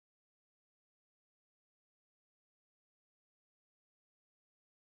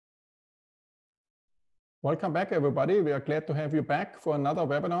Welcome back, everybody. We are glad to have you back for another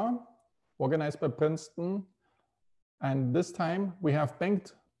webinar organized by Princeton. And this time we have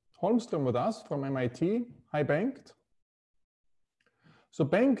Bengt Holmstrom with us from MIT. Hi, Bengt. So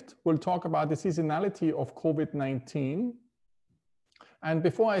Bengt will talk about the seasonality of COVID-19. And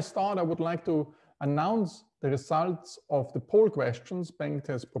before I start, I would like to announce the results of the poll questions Bengt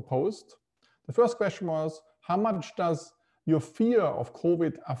has proposed. The first question was, how much does your fear of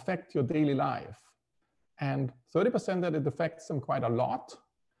COVID affect your daily life? And 30% that it affects them quite a lot,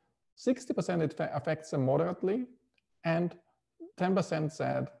 60% it affects them moderately, and 10%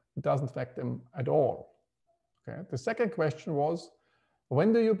 said it doesn't affect them at all. Okay. The second question was,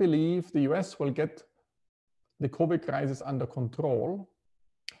 when do you believe the US will get the COVID crisis under control?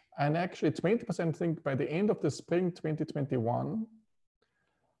 And actually 20% think by the end of the spring 2021.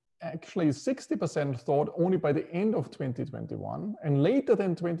 Actually 60% thought only by the end of 2021, and later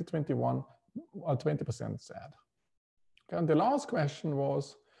than 2021, 20% said. Okay, and the last question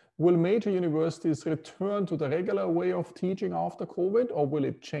was, will major universities return to the regular way of teaching after COVID, or will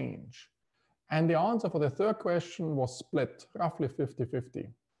it change? And the answer for the third question was split, roughly 50-50.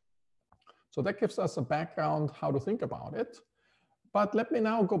 So that gives us a background how to think about it. But let me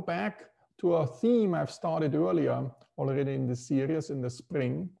now go back to a theme I've started earlier already in the series in the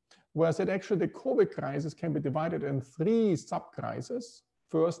spring, where I said actually the COVID crisis can be divided in 3 sub-crises.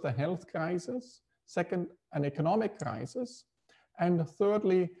 First, a health crisis, second, an economic crisis, and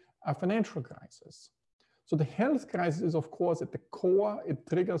thirdly, a financial crisis. So the health crisis is, of course, at the core. It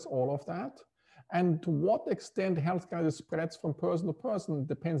triggers all of that. And to what extent the health crisis spreads from person to person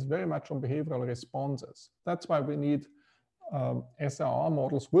depends very much on behavioral responses. That's why we need SRR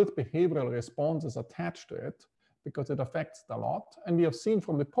models with behavioral responses attached to it, because it affects it a lot. And we have seen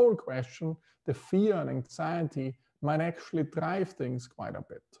from the poll question, the fear and anxiety might actually drive things quite a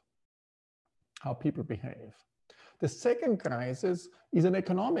bit, how people behave. The second crisis is an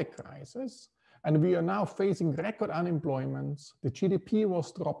economic crisis, and we are now facing record unemployment. The GDP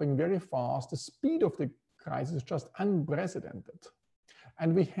was dropping very fast. The speed of the crisis is just unprecedented.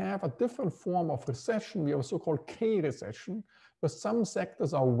 And we have a different form of recession. We have a so-called K-recession, where some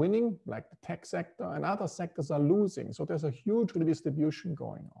sectors are winning, like the tech sector, and other sectors are losing. So there's a huge redistribution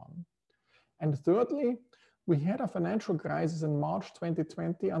going on. And thirdly, we had a financial crisis in March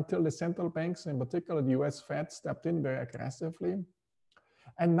 2020 until the central banks, in particular the US Fed, stepped in very aggressively.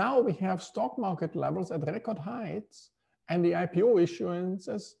 And now we have stock market levels at record heights, and the IPO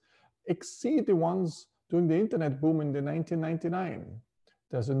issuances exceed the ones during the internet boom in the 1999.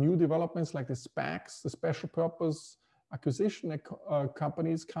 There's a new developments like the SPACs, the special purpose acquisition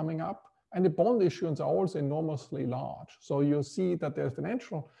companies coming up, and the bond issuance are also enormously large. So you see that the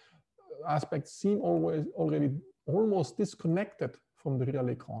financial aspects seem already almost disconnected from the real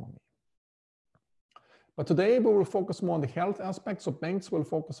economy. But today we will focus more on the health aspects. So Bengt will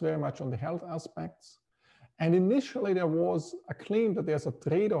focus very much on the health aspects. And initially there was a claim that there's a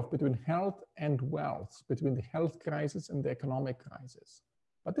trade-off between health and wealth, between the health crisis and the economic crisis.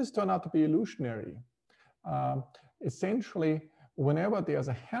 But this turned out to be illusionary. Essentially, whenever there's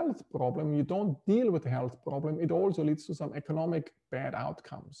a health problem, you don't deal with the health problem. It also leads to some economic bad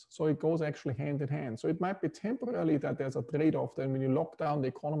outcomes. So it goes actually hand in hand. So it might be temporarily that there's a trade-off. Then when you lock down the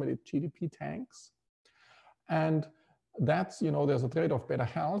economy, the GDP tanks. And that's, there's a trade-off, better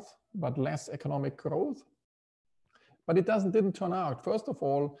health, but less economic growth. But it didn't turn out. First of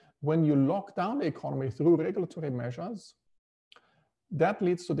all, when you lock down the economy through regulatory measures, that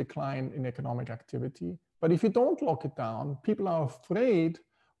leads to decline in economic activity. But if you don't lock it down, people are afraid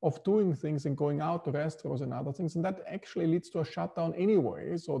of doing things and going out to restaurants and other things. And that actually leads to a shutdown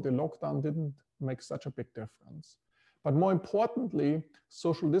anyway. So the lockdown didn't make such a big difference. But more importantly,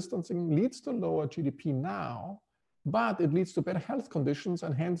 social distancing leads to lower GDP now, but it leads to better health conditions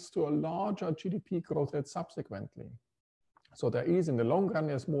and hence to a larger GDP growth rate subsequently. So there is, in the long run,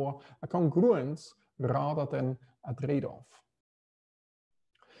 there's more a congruence rather than a trade-off.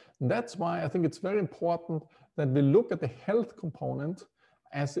 That's why I think it's very important that we look at the health component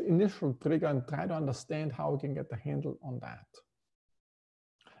as the initial trigger and try to understand how we can get a handle on that.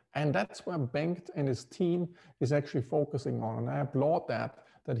 And that's where Bengt and his team is actually focusing on. And I applaud that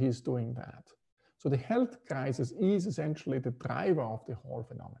he's doing that. So the health crisis is essentially the driver of the whole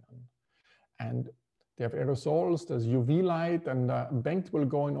phenomenon. And they have aerosols, there's UV light, and Bengt will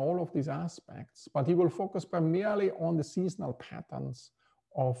go in all of these aspects, but he will focus primarily on the seasonal patterns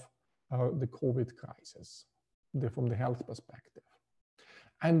of the COVID crisis from the health perspective.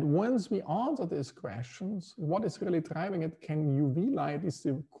 And once we answer these questions, what is really driving it? Can UV light, is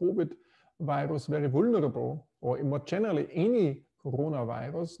the COVID virus very vulnerable, or more generally any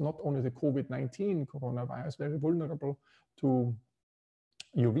coronavirus, not only the COVID-19 coronavirus, very vulnerable to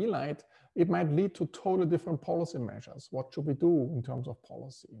UV light, it might lead to totally different policy measures. What should we do in terms of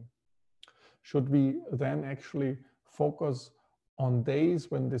policy? Should we then actually focus on days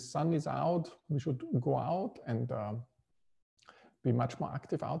when the sun is out? We should go out and be much more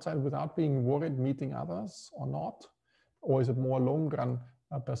active outside without being worried meeting others or not? Or is it more long run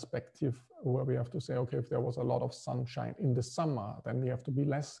perspective where we have to say, okay, if there was a lot of sunshine in the summer, then we have to be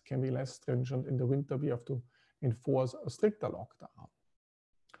can be less stringent. In the winter, we have to enforce a stricter lockdown.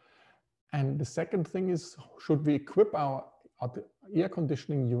 And the second thing is, should we equip our air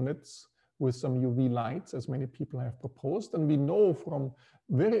conditioning units with some UV lights, as many people have proposed? And we know from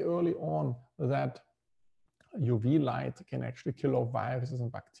very early on that UV light can actually kill off viruses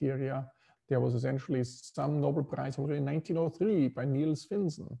and bacteria. There was essentially some Nobel Prize already in 1903 by Niels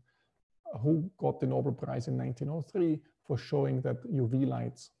Finsen, who got the Nobel Prize in 1903 for showing that UV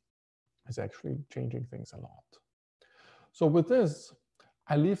lights is actually changing things a lot. So with this,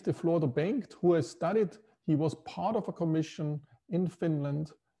 I leave the floor to Bengt, who has studied, he was part of a commission in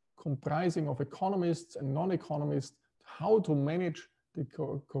Finland comprising of economists and non-economists, how to manage the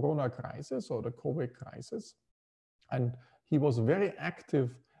corona crisis or the COVID crisis. And he was very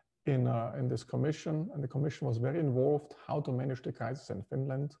active in this commission, and the commission was very involved how to manage the crisis in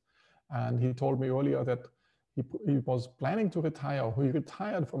Finland. And he told me earlier that he was planning to retire. He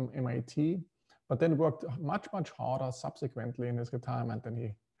retired from MIT, but then worked much, much harder subsequently in his retirement, and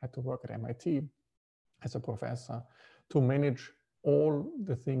he had to work at MIT as a professor to manage all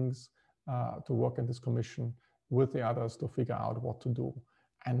the things, to work in this commission with the others to figure out what to do.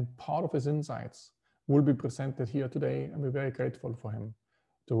 And part of his insights will be presented here today, and we're very grateful for him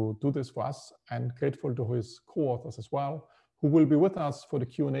to do this for us, and grateful to his co-authors as well, who will be with us for the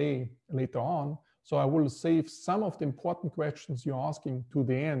Q&A later on. So I will save some of the important questions you're asking to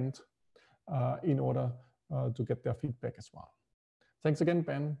the end in order to get their feedback as well. Thanks again,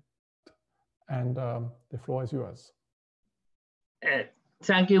 Ben, and the floor is yours.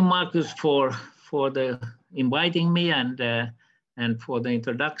 Thank you, Markus, for the inviting me and for the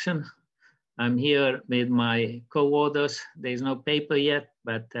introduction. I'm here with my co-authors. There is no paper yet,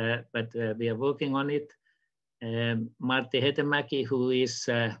 but we are working on it. Martti Hetemäki, who is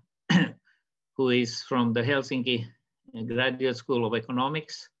from the Helsinki Graduate School of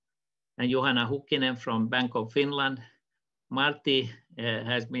Economics, and Johanna Hukkinen from Bank of Finland. Martti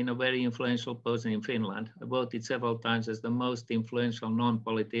has been a very influential person in Finland, voted several times as the most influential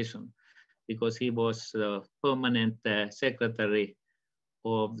non-politician because he was the permanent secretary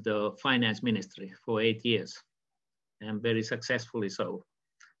of the finance ministry for 8 years, and very successfully so.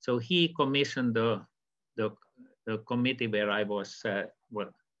 So he commissioned the committee where I was,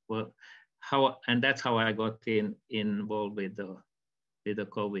 and that's how I got involved with the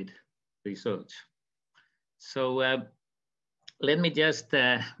COVID research. So let me just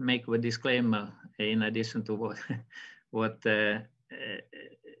make a disclaimer in addition to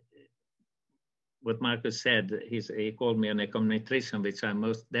what Markus said. He called me an econometrician, which I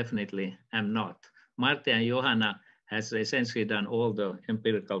most definitely am not. Martti and Johanna has essentially done all the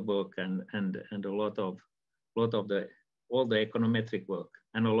empirical work and a lot of all the econometric work,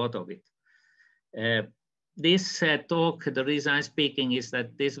 and a lot of it. This talk, the reason I'm speaking is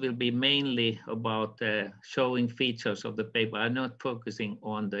that this will be mainly about showing features of the paper. I'm not focusing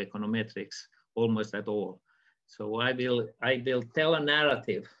on the econometrics almost at all. So I will tell a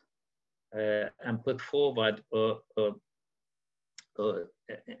narrative and put forward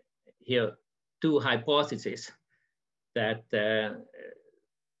here 2 hypotheses. That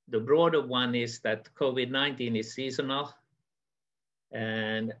the broader one is that COVID-19 is seasonal,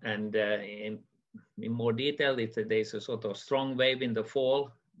 and in more detail, there's a sort of strong wave in the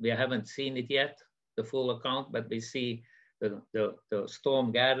fall. We haven't seen it yet, the full account, but we see the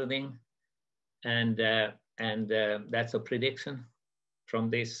storm gathering, and that's a prediction from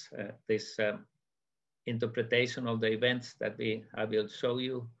this interpretation of the events that I will show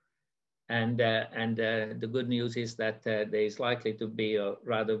you. And the good news is that there is likely to be a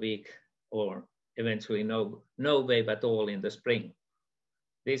rather weak or eventually no wave at all in the spring.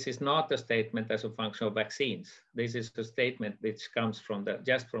 This is not a statement as a function of vaccines. This is a statement which comes from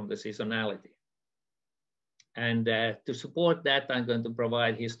just from the seasonality. And to support that, I'm going to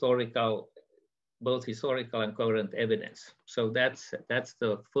provide both historical and current evidence. So that's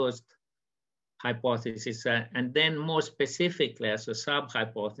the first hypothesis. And then more specifically as a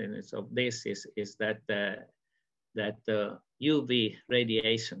sub-hypothesis of this is that UV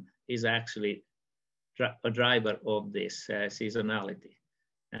radiation is actually a driver of this seasonality.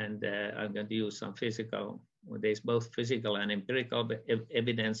 And I'm going to use some physical, there's both physical and empirical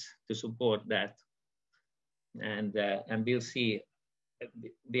evidence to support that. And we'll see,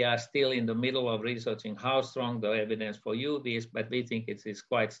 we are still in the middle of researching how strong the evidence for UV is, but we think it is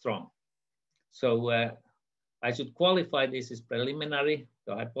quite strong. So I should qualify this as preliminary,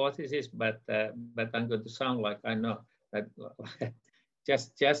 the hypothesis, but I'm going to sound like I know that.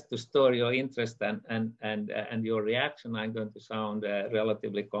 just to store your interest and your reaction, I'm going to sound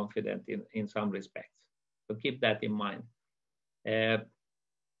relatively confident in some respects. So keep that in mind.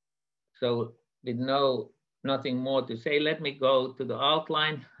 So with nothing more to say, let me go to the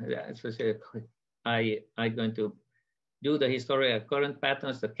outline. As I said, I'm going to do the historical current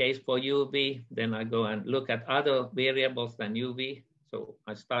patterns, the case for UV, then I go and look at other variables than UV. So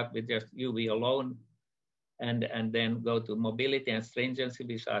I start with just UV alone, and then go to mobility and stringency,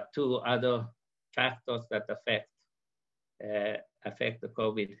 which are two other factors that affect the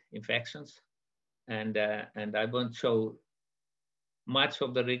COVID infections. And I won't show much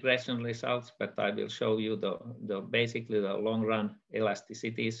of the regression results, but I will show you basically the long run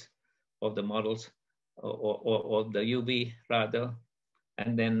elasticities of the models, or the UV rather,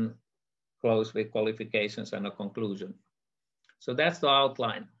 and then close with qualifications and a conclusion. So that's the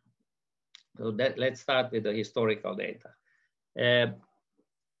outline. So let's start with the historical data.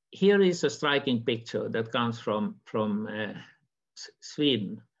 Here is a striking picture that comes from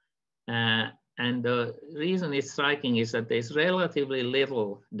Sweden. And the reason it's striking is that there's relatively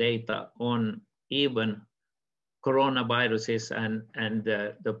little data on even coronaviruses and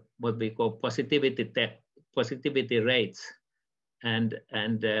what we call positivity rates. And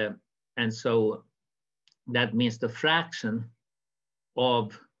so that means the fraction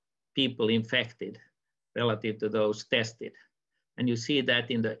of people infected relative to those tested. And you see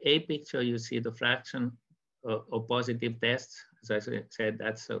that in the A picture, you see the fraction of positive tests. As I said,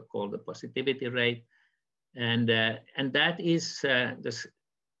 that's called the positivity rate. And that is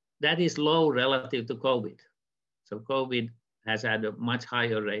low relative to COVID. So COVID has had a much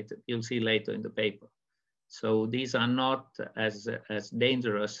higher rate, you'll see later in the paper. So these are not as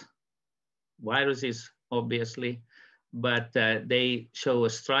dangerous viruses, obviously, but they show a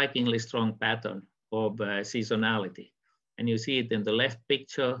strikingly strong pattern of seasonality. And you see it in the left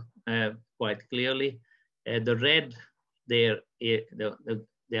picture quite clearly. The red, there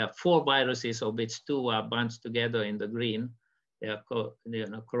are 4 viruses, of which 2 are bunched together in the green. They are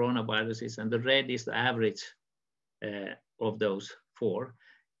coronaviruses, and the red is the average of those 4.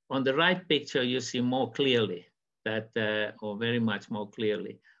 On the right picture, you see more clearly that, or very much more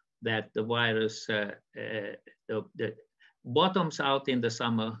clearly, that the virus bottoms out in the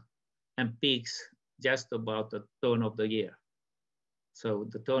summer and peaks just about the turn of the year. So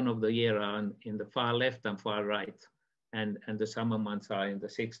the turn of the year are in the far left and far right, and the summer months are in the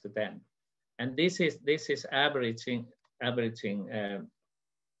 6 to 10. And this is averaging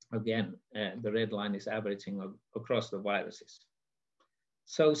again, the red line is averaging across the viruses.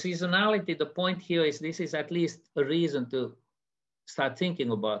 So seasonality, the point here is this is at least a reason to start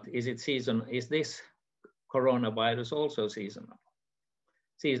thinking about, is this coronavirus also seasonal?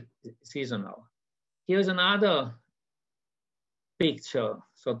 Here's another picture,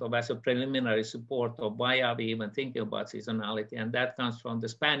 sort of as a preliminary support of why are we even thinking about seasonality, and that comes from the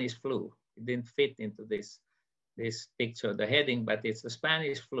Spanish flu. It didn't fit into this picture, the heading, but it's the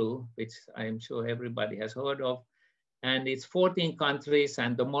Spanish flu, which I'm sure everybody has heard of. And it's 14 countries,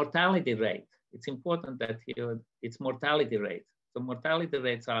 and the mortality rate, it's important that here it's mortality rate. So mortality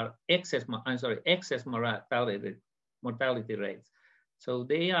rates are excess mortality rates. So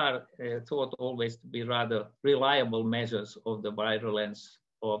they are thought always to be rather reliable measures of the virulence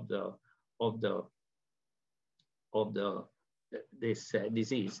of this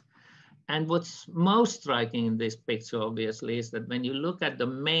disease. And what's most striking in this picture, obviously, is that when you look at the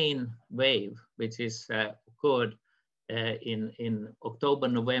main wave, which is occurred in October,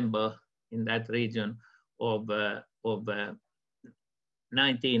 November, in that region of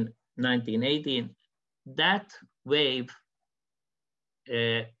 1918, that wave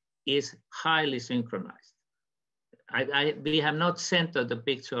is highly synchronized. We have not centered the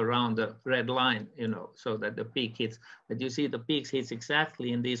picture around the red line, so that the peak hits, but you see the peaks hits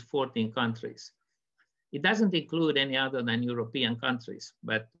exactly in these 14 countries. It doesn't include any other than European countries,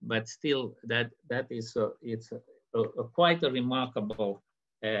 but still that is it's quite a remarkable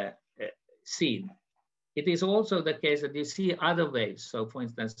scene. It is also the case that you see other waves. So for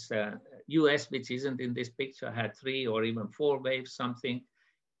instance, US, which isn't in this picture, had 3 or even 4 waves, something.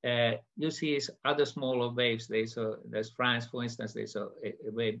 You see other smaller waves. There's France, for instance. There's a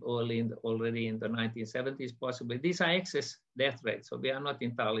wave already in the 1970s, possibly. These are excess death rates, so we are not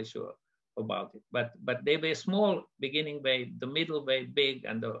entirely sure about it. But they were small beginning wave, the middle wave big,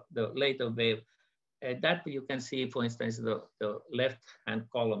 and the later wave. That you can see, for instance, the left-hand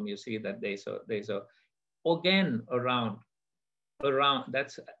column. You see that there's a again around.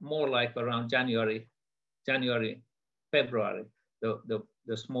 That's more like around January, February.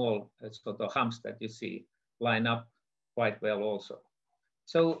 The small sort of humps that you see line up quite well also.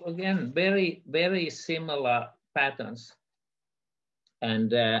 So again, very, very similar patterns.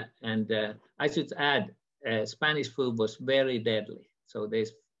 And I should add, Spanish flu was very deadly. So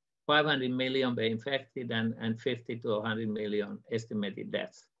there's 500 million were infected and 50 to 100 million estimated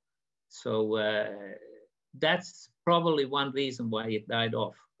deaths. So that's probably one reason why it died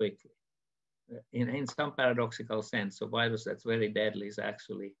off quickly. In some paradoxical sense, a virus that's very deadly is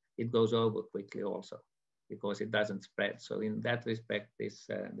actually, it goes over quickly also because it doesn't spread. So in that respect, this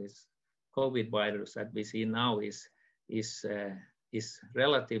COVID virus that we see now is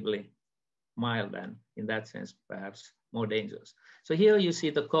relatively mild and in that sense, perhaps more dangerous. So here you see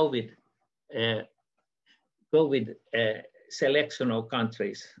the COVID selection of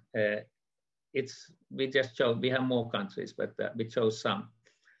countries. We just showed, we have more countries, but we chose some.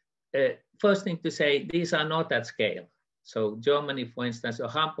 First thing to say, these are not at scale. So Germany, for instance, a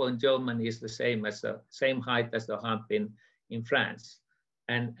hump in Germany is the same height as the hump in France.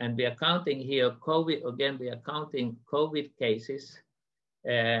 And we are counting here COVID, again, we are counting COVID cases,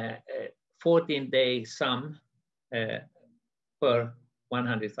 14-day sum per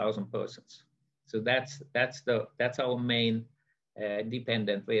 100,000 persons. So that's our main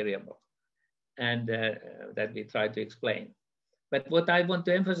dependent variable, and that we try to explain. But what I want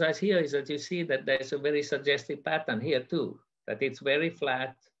to emphasize here is that you see that there's a very suggestive pattern here too, that it's very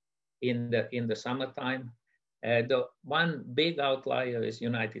flat in the summertime. The one big outlier is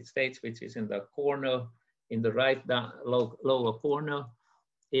United States, which is in the corner, in the right lower corner.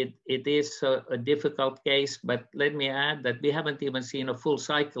 It is a difficult case, but let me add that we haven't even seen a full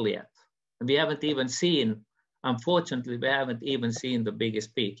cycle yet. We haven't even seen, unfortunately, we haven't even seen the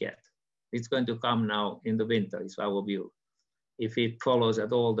biggest peak yet. It's going to come now in the winter, is our view, if it follows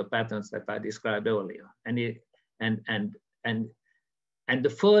at all the patterns that I described earlier. And the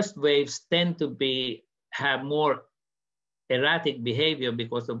first waves tend to have more erratic behavior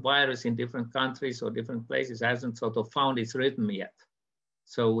because the virus in different countries or different places hasn't sort of found its rhythm yet.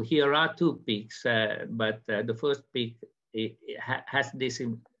 So here are two peaks, but the first peak has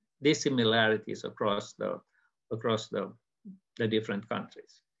dissimilarities across the different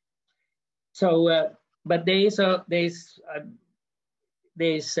countries. So, but I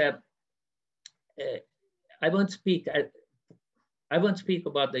won't speak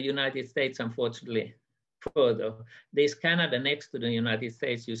about the United States, unfortunately, further. There's Canada next to the United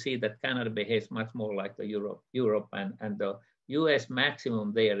States. You see that Canada behaves much more like the Europe and the US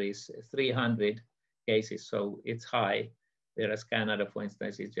maximum there is 300 cases, so it's high. Whereas Canada, for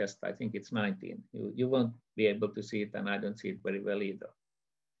instance, is just, I think it's 19. You won't be able to see it, and I don't see it very well either.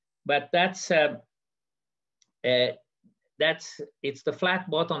 But it's the flat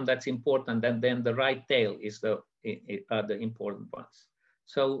bottom that's important, and then the right tail are the important ones.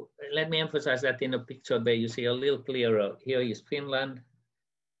 So let me emphasize that in a picture there you see a little clearer. Here is Finland.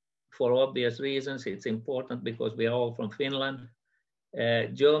 For obvious reasons, it's important because we are all from Finland.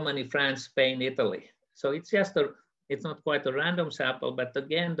 Germany, France, Spain, Italy. So it's not quite a random sample, but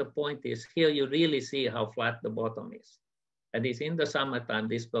again, the point is here you really see how flat the bottom is. And it's in the summertime,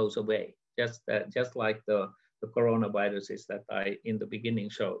 this goes away, just like the coronaviruses that I in the beginning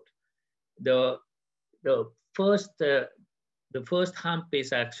showed. The first hump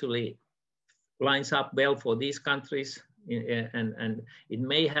is actually lines up well for these countries, and it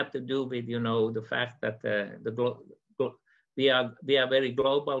may have to do with the fact that we are very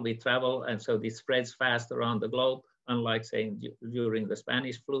global. We travel, and so this spreads fast around the globe, unlike say during the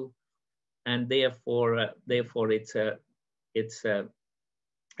Spanish flu, and therefore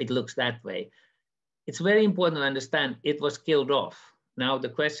it looks that way. It's very important to understand it was killed off. Now the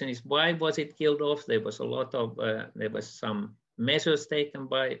question is, why was it killed off? There was a lot of there was some measures taken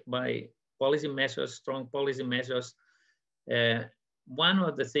by policy measures, strong policy measures. One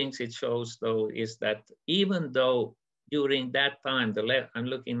of the things it shows, though, is that even though during that time, I'm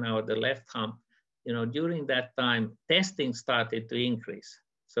looking now at the left hump, during that time, testing started to increase.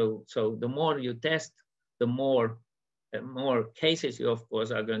 So the more you test, the more cases you, of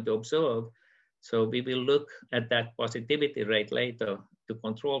course, are going to observe. So we will look at that positivity rate later to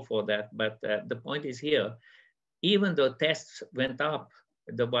control for that. But the point is here, even though tests went up,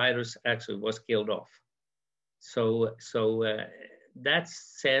 the virus actually was killed off. So that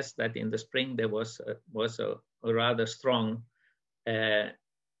says that in the spring there was a rather strong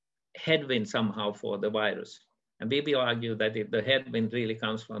headwind somehow for the virus. And we will argue that if the headwind really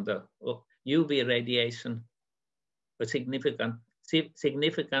comes from the UV radiation,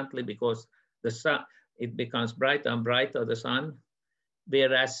 significantly because the sun, it becomes brighter and brighter, the sun.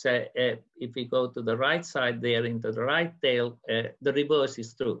 Whereas if we go to the right side there into the right tail, the reverse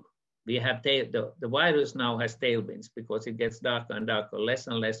is true. We have the virus now has tailwinds because it gets darker and darker, less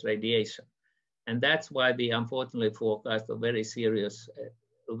and less radiation. And that's why we unfortunately forecast a very serious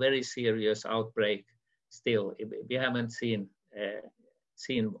outbreak still. We haven't seen the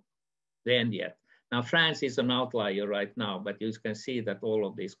end yet. Now, France is an outlier right now, but you can see that all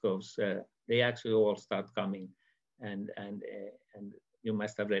of these curves, they actually all start coming. And you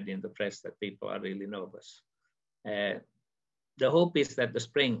must have read in the press that people are really nervous. The hope is that the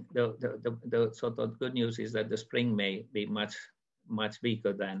spring, the sort of good news is that the spring may be much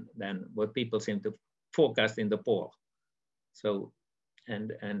weaker than what people seem to forecast in the poll. So,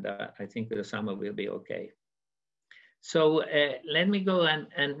 and I think the summer will be okay. So let me go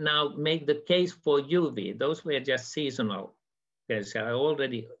and now make the case for UV. Those were just seasonal. Because I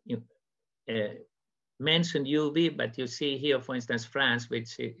already mentioned UV, but you see here, for instance, France,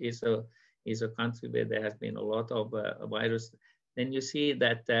 which is a country where there has been a lot of virus. Then you see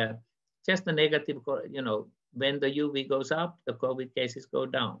that just the negative, when the UV goes up, the COVID cases go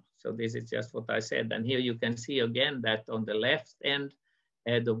down. So this is just what I said. And here you can see again that on the left end,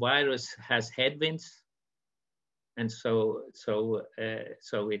 the virus has headwinds. And so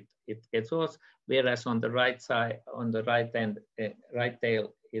it gets worse. Whereas on the right side, on the right end, right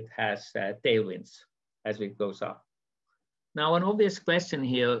tail, it has tailwinds as it goes up. Now, an obvious question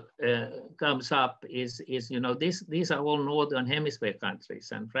here comes up is these are all northern hemisphere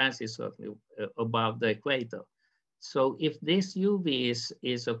countries, and France is certainly above the equator. So if this UV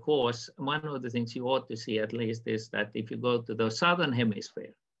is of course, one of the things you ought to see at least is that if you go to the southern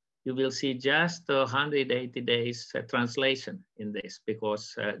hemisphere, you will see just 180 days translation in this,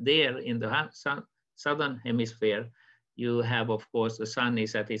 because there in the southern hemisphere, you have, of course, the sun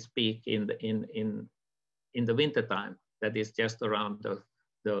is at its peak in the winter time. That is just around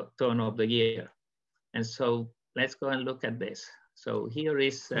the turn of the year. And so let's go and look at this. So here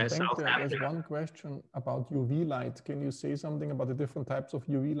is South Africa. There's one question about UV light. Can you say something about the different types of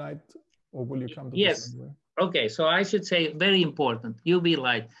UV light, or will you come to this anyway? Okay, so I should say very important, UV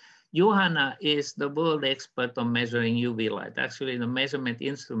light. Johanna is the world expert on measuring UV light. Actually, the measurement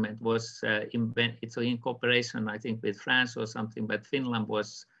instrument was it's in cooperation, I think, with France or something, but Finland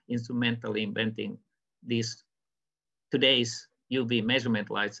was instrumental in inventing today's UV measurement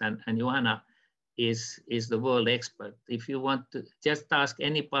lights, and Johanna is the world expert. If you want to just ask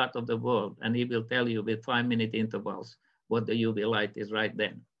any part of the world, and he will tell you with 5-minute intervals what the UV light is right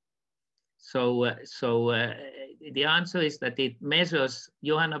then. So the answer is that it measures,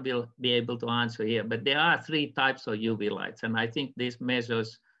 Johanna will be able to answer here, but there are 3 types of UV lights. And I think this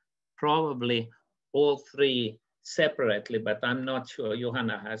measures probably all 3 separately, but I'm not sure.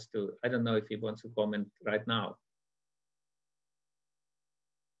 Johanna has to, I don't know if he wants to comment right now.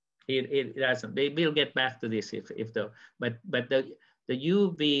 It doesn't. They will get back to this but the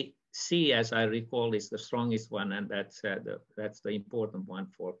UVC, as I recall, is the strongest one, and that's the important one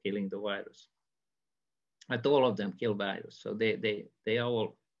for killing the virus. But all of them kill virus, so they are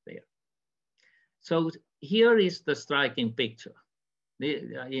all there. So here is the striking picture.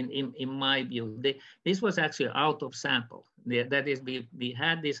 In my view, this was actually out of sample. That is, we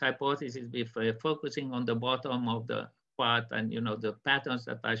had this hypothesis with focusing on the bottom of the part and the patterns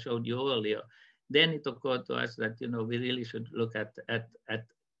that I showed you earlier. Then it occurred to us that we really should look at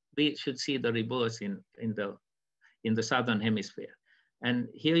we should see the reverse in the southern hemisphere. And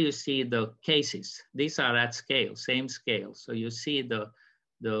here you see the cases. These are at scale, same scale. So you see the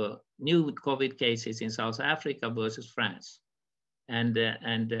new COVID cases in South Africa versus France, and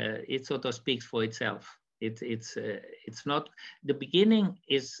it sort of speaks for itself. It's not, the beginning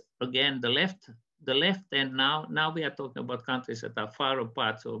is again the left end. Now we are talking about countries that are far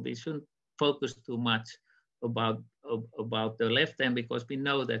apart, so we shouldn't focus too much about the left end, because we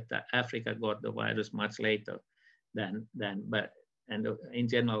know that Africa got the virus much later but in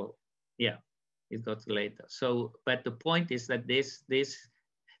general, yeah, it got later. So, but the point is that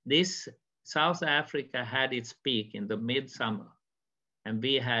this South Africa had its peak in the midsummer, and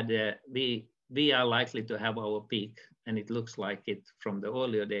we are likely to have our peak, and it looks like it from the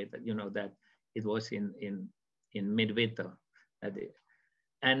earlier data, that it was in midwinter.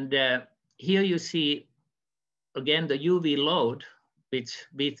 And here you see again the UV load which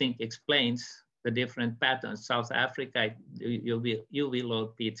we think explains the different patterns. South Africa, UV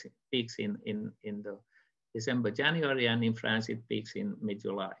load peaks in the December, January, and in France it peaks in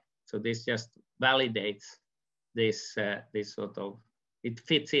mid-July. So this just validates this, this sort of, it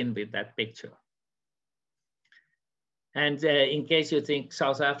fits in with that picture. And in case you think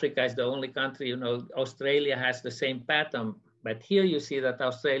South Africa is the only country, you know, Australia has the same pattern, but here you see that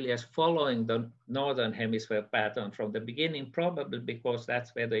Australia is following the Northern Hemisphere pattern from the beginning, probably because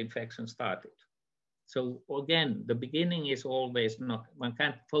that's where the infection started. So again, the beginning is always not, one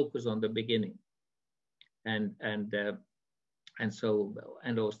can't focus on the beginning. And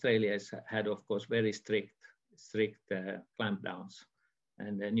Australia has had, of course, very strict clampdowns,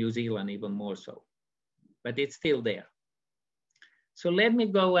 and New Zealand even more so, but it's still there. So let me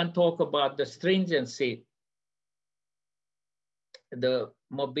go and talk about the stringency, the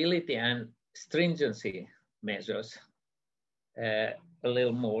mobility and stringency measures a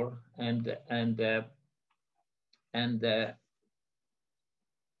little more, and let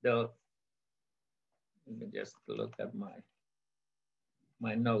me just look at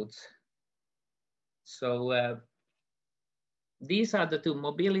my notes. So these are the two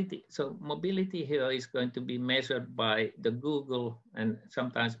mobility. So mobility here is going to be measured by the Google and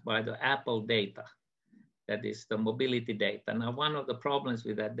sometimes by the Apple data. That is the mobility data. Now, one of the problems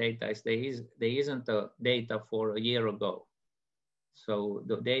with that data is there isn't a data for a year ago. So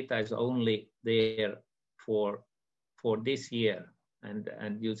the data is only there for this year. And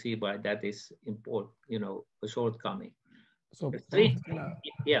you see why that is important, you know, a shortcoming. So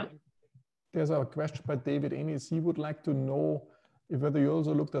yeah. There's a question by David Ennis. He would like to know whether you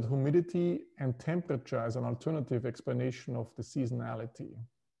also looked at humidity and temperature as an alternative explanation of the seasonality.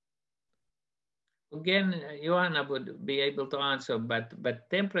 Again, Johanna would be able to answer, but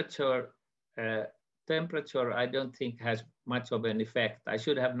temperature I don't think has much of an effect. I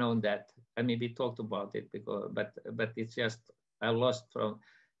should have known that. I mean, we talked about it because, but it's just I lost from.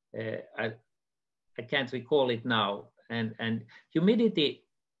 I can't recall it now. And humidity.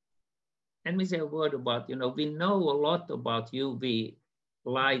 Let me say a word about, you know, we know a lot about UV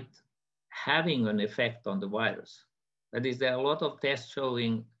light having an effect on the virus. That is, there are a lot of tests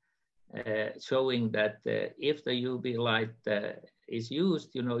showing that if the UV light is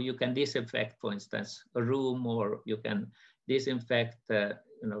used, you know, you can disinfect, for instance, a room, or you can disinfect, you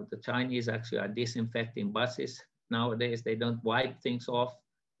know, the Chinese actually are disinfecting buses. Nowadays, they don't wipe things off.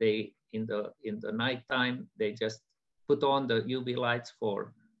 They, in the nighttime, they just put on the UV lights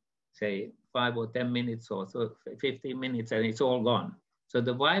for, say, 5 or 10 minutes or 15 minutes, and it's all gone. So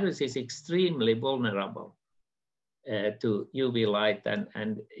the virus is extremely vulnerable to UV light,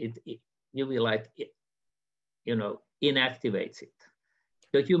 and UV light, you know, inactivates it.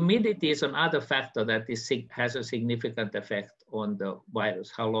 The humidity is another factor that has a significant effect on the virus,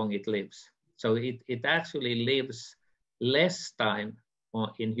 how long it lives. So it actually lives less time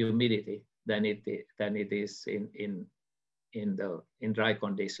in humidity than it is in dry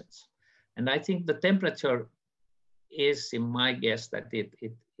conditions. And I think the temperature is, in my guess, that it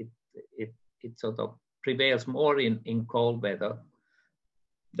sort of prevails more in cold weather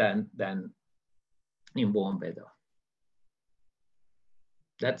than in warm weather.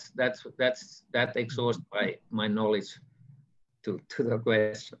 That exhausts my knowledge to the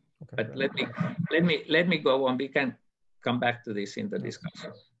question. Okay, but let me go on. We can come back to this in the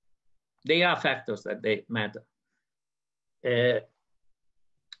discussion. They are factors that they matter.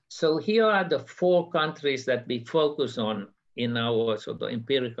 So here are the 4 countries that we focus on in our sort of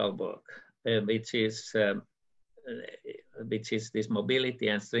empirical work, which is this mobility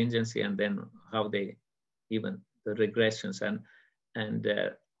and stringency, and then how they, even the regressions and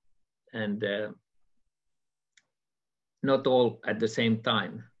not all at the same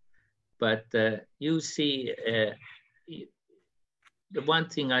time. But you see, the one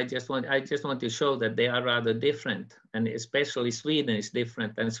thing I just want to show that they are rather different, and especially Sweden is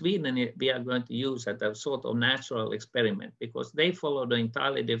different. And Sweden we are going to use as a sort of natural experiment because they follow the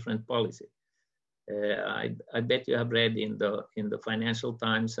entirely different policy. I bet you have read in the Financial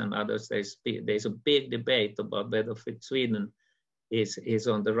Times and others, there's a big debate about whether Sweden is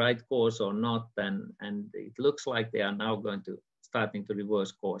on the right course or not, and it looks like they are now starting to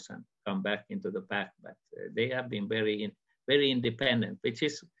reverse course and come back into the pack. But they have been very independent, which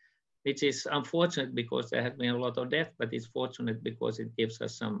is unfortunate because there has been a lot of death, but it's fortunate because it gives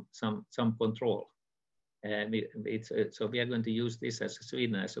us some control. And so we are going to use this as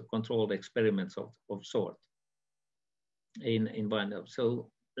Sweden as a controlled experiment of sort in Bendheim. So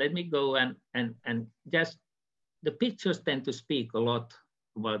let me go and just the pictures tend to speak a lot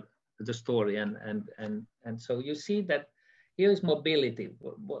about the story, and so you see that here is mobility.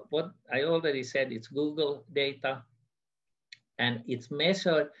 What I already said, it's Google data, and it's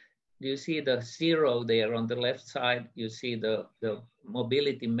measured. Do you see the 0 there on the left side? You see the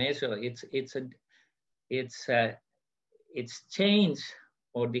mobility measure. It's change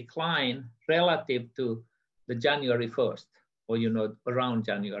or decline relative to the January 1st, or around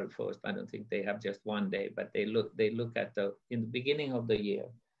January 1st. I don't think they have just one day, but they look at in the beginning of the year.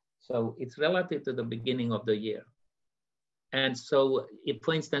 So it's relative to the beginning of the year. And so, if,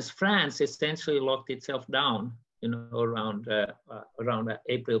 for instance, France essentially locked itself down, around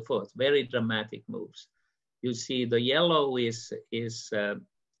April 1st. Very dramatic moves. You see, the yellow is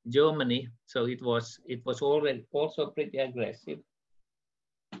Germany, so it was already also pretty aggressive.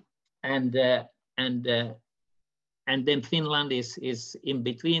 And then Finland is in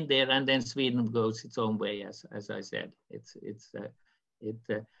between there, and then Sweden goes its own way, as I said. It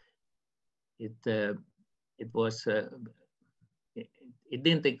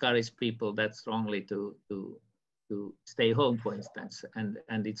didn't encourage people that strongly to stay home, for instance,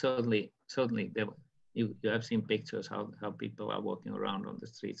 and it certainly you have seen pictures how people are walking around on the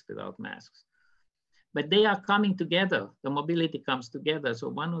streets without masks. But they are coming together. The mobility comes together. So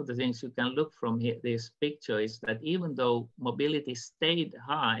one of the things you can look from here, this picture, is that even though mobility stayed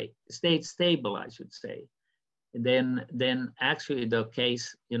stable, I should say, then actually the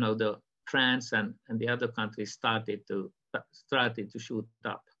case, the France and the other countries started to shoot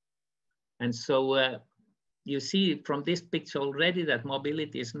up. And so you see from this picture already that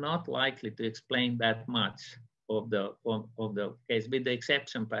mobility is not likely to explain that much of the case, with the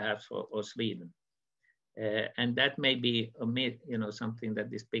exception perhaps for Sweden. And that may be a myth, something that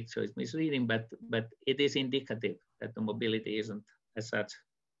this picture is misleading, but it is indicative that the mobility isn't as such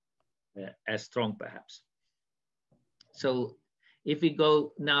as strong perhaps. So if we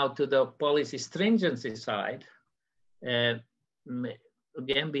go now to the policy stringency side,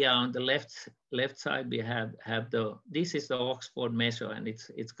 again, we are on the left side. We have this is the Oxford measure, and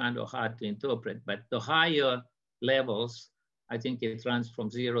it's kind of hard to interpret, but the higher levels, I think it runs from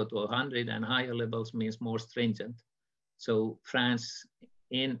 0 to 100, and higher levels means more stringent. So France,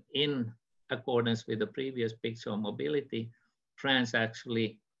 in accordance with the previous picture on mobility, France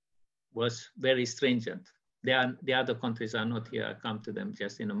actually was very stringent. The other countries are not here. I'll come to them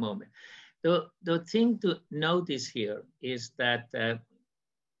just in a moment. The thing to notice here is that the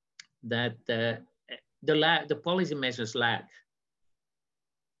policy measures lag.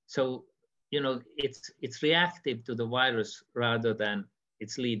 So it's reactive to the virus rather than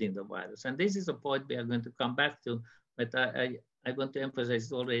it's leading the virus. And this is a point we are going to come back to, but I want to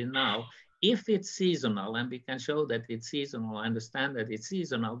emphasize it already now. If it's seasonal, and we can show that it's seasonal, understand that it's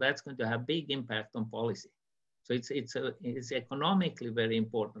seasonal, that's going to have big impact on policy. So it's economically very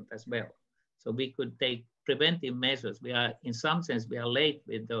important as well. So we could take preventive measures. We are, in some sense, we are late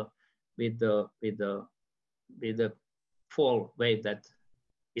with the fall wave that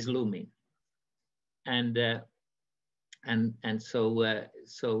is looming. And so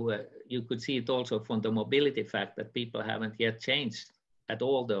you could see it also from the mobility fact that people haven't yet changed at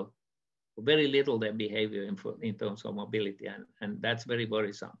all, though very little their behavior in terms of mobility, and that's very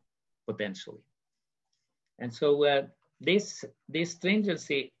worrisome potentially. And so this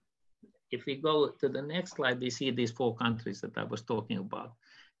stringency, if we go to the next slide, we see these 4 countries that I was talking about.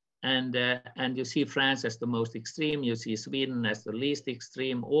 And you see France as the most extreme, you see Sweden as the least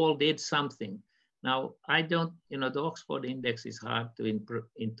extreme, all did something. Now, I don't, the Oxford index is hard to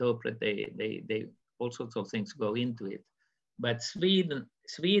interpret, all sorts of things go into it. But Sweden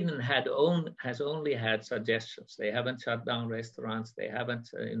has only had suggestions. They haven't shut down restaurants, they haven't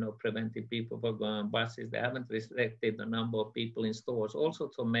prevented people from going on buses, they haven't restricted the number of people in stores, all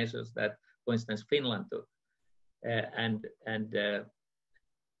sorts of measures that, for instance, Finland took. And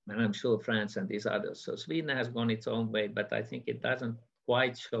I'm sure France and these others. So Sweden has gone its own way, but I think it doesn't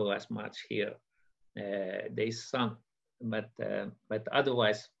quite show as much here. There's some, but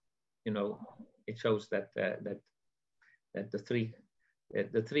otherwise, it shows that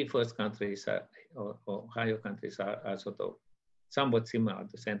the three first countries or higher countries are sort of somewhat similar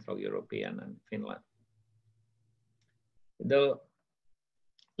to Central European and Finland.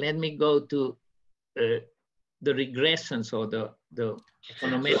 Let me go to the regressions or the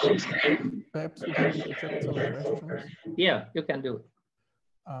econometrics. Perhaps we can accept some questions. Yeah, you can do it.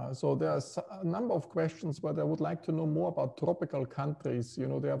 So there's a number of questions, but I would like to know more about tropical countries.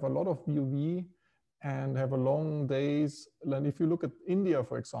 They have a lot of UV and have a long days. And if you look at India,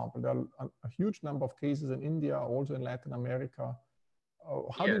 for example, there are a huge number of cases in India, also in Latin America.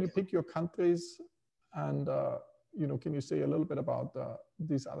 How do you pick your countries? And can you say a little bit about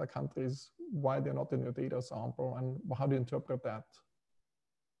these other countries, why they're not in your data sample, and how do you interpret that?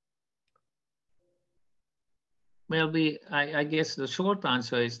 Well, I guess the short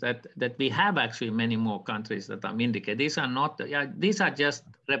answer is that we have actually many more countries that are indicated. These are not, these are just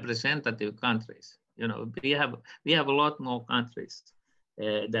representative countries. We have a lot more countries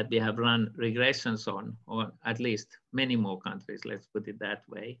that we have run regressions on, or at least many more countries. Let's put it that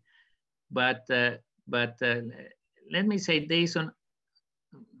way. But let me say this on.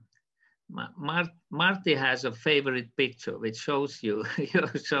 Marty has a favorite picture which shows you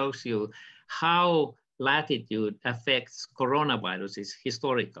how latitude affects coronaviruses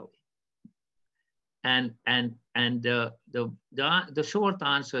historically. And the short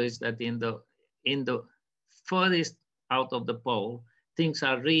answer is that in the furthest out of the pole, things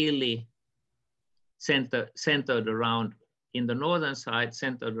are really centered around, in the northern side,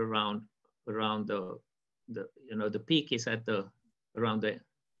 centered around the peak is at around the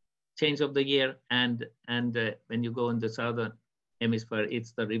change of the year, and when you go in the southern hemisphere,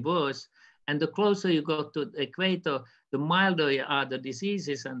 it's the reverse. And the closer you go to the equator, the milder are the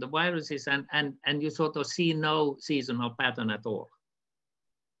diseases and the viruses, and you sort of see no seasonal pattern at all,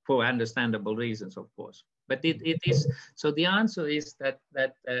 for understandable reasons, of course. But it is, so the answer is that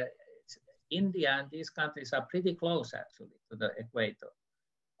India and these countries are pretty close actually to the equator.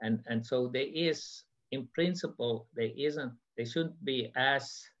 And so there is, in principle, they shouldn't be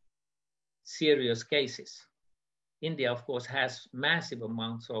as serious cases. India, of course, has massive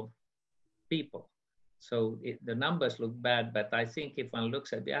amounts of people. So the numbers look bad, but I think if one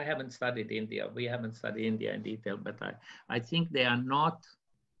looks at it, I haven't studied India. We haven't studied India in detail, but I think they are not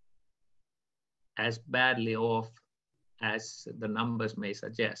as badly off as the numbers may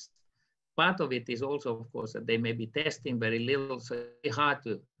suggest. Part of it is also, of course, that they may be testing very little, so it's hard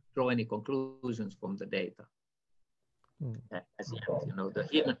to draw any conclusions from the data. As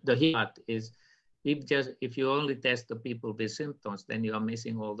yet, the hit part is, if you only test the people with symptoms, then you are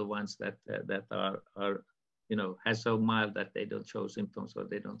missing all the ones that are has so mild that they don't show symptoms or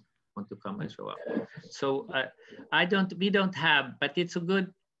they don't want to come and show up. So we don't have, but it's a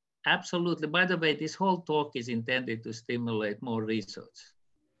good, absolutely. By the way, this whole talk is intended to stimulate more research.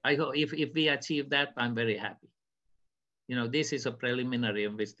 I hope if we achieve that, I'm very happy. This is a preliminary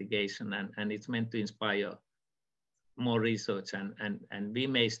investigation, and it's meant to inspire more research, and we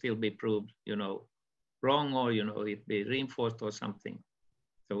may still be proved, wrong, or it be reinforced or something.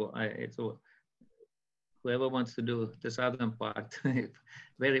 So whoever wants to do the southern part,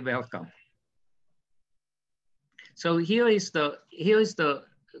 very welcome. So here is the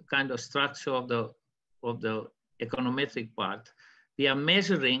kind of structure of the econometric part. We are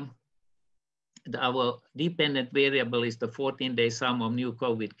measuring our dependent variable is the 14-day sum of new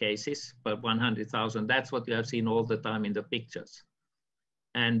COVID cases per 100,000. That's what you have seen all the time in the pictures.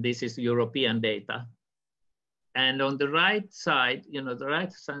 And this is European data. And on the right side, the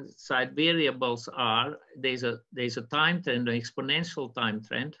right side variables are, there's a time trend, an exponential time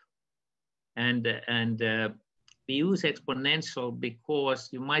trend. And we use exponential because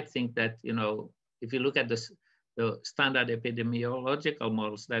you might think that, if you look at the standard epidemiological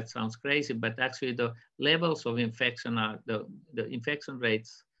models, that sounds crazy, but actually the levels of infection are, the infection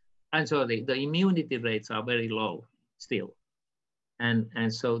rates, the immunity rates are very low still.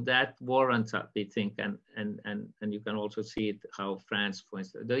 And so that warrants up, we think, and you can also see it how France, for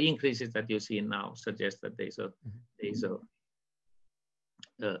instance, the increases that you see now suggest that this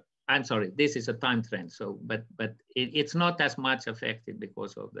is a time trend. So, but it's not as much affected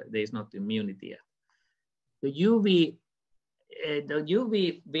because of there's not immunity yet. The UV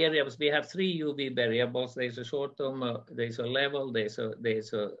variables, we have 3 UV variables. There's a short term, there's a level, there's a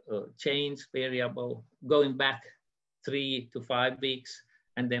change variable going back 3 to 5 weeks,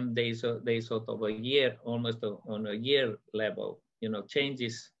 and then there's sort of a year, almost on a year level,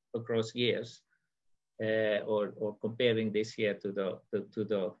 changes across years, or comparing this year to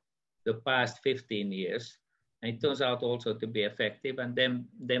the past 15 years. And it turns out also to be effective. And then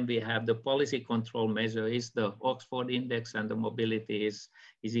we have the policy control measure is the Oxford index, and the mobility is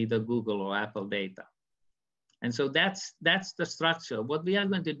either Google or Apple data. And so that's the structure. What we are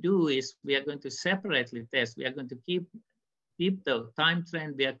going to do is we are going to separately test. We are going to keep the time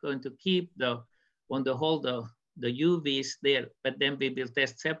trend. We are going to keep the UVs there, but then we will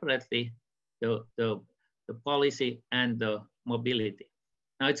test separately the policy and the mobility.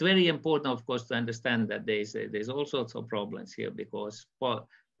 Now, it's very important, of course, to understand that there's all sorts of problems here, because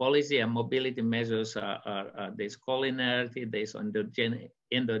policy and mobility measures there's collinearity, there's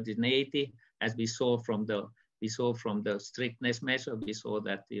endogeneity, as we saw from the We saw from the strictness measure, we saw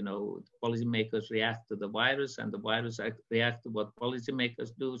that, you know, policymakers react to the virus and the virus react to what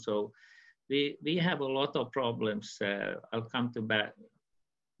policymakers do. So we have a lot of problems. I'll come to back,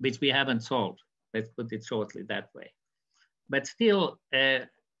 which we haven't solved. Let's put it shortly that way. But still,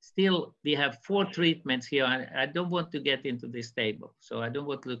 we have 4 treatments here. I don't want to get into this table, so I don't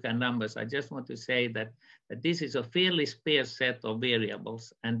want to look at numbers. I just want to say that this is a fairly sparse set of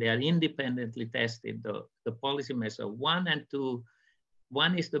variables, and they are independently tested. The policy measure 1 and 2,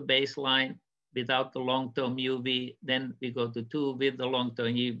 1 is the baseline without the long-term UV, then we go to 2 with the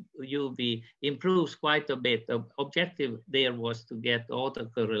long-term UV, improves quite a bit. The objective there was to get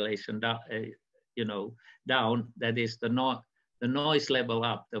autocorrelation down, down, that is the noise level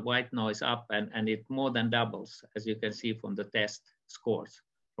up, the white noise up, and it more than doubles, as you can see from the test scores,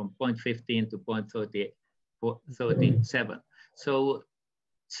 from 0.15 to 0.37. So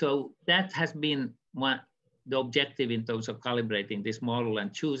that has been the objective in terms of calibrating this model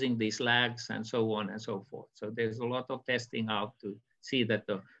and choosing these lags and so on and so forth. So there's a lot of testing out to see that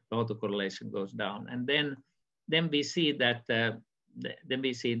the autocorrelation goes down. And then we see that,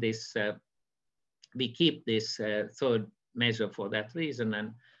 we keep this third measure for that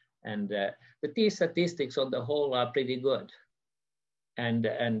reason. And the T statistics on the whole are pretty good. And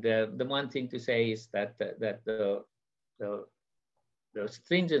the one thing to say is that the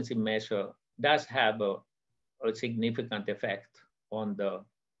stringency measure does have a significant effect on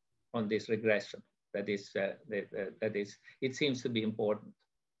this regression. That is, it seems to be important.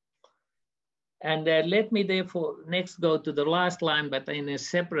 And let me therefore next go to the last line, but in a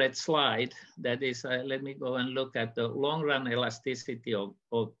separate slide. That is, let me go and look at the long run elasticity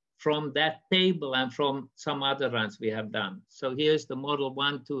from that table and from some other runs we have done. So here's the model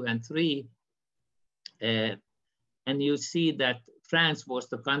 1, 2, and 3. And you see that France was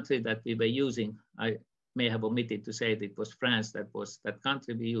the country that we were using. I may have omitted to say that it was France that was that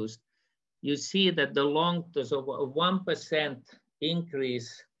country we used. You see that there's a 1%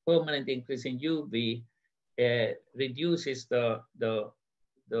 increase, permanent increase in UV reduces the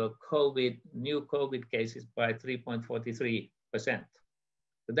new COVID cases by 3.43%.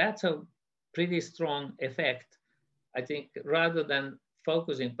 So that's a pretty strong effect. I think rather than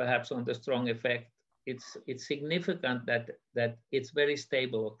focusing perhaps on the strong effect, it's significant that it's very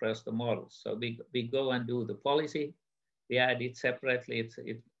stable across the models. So we go and do the policy, we add it separately,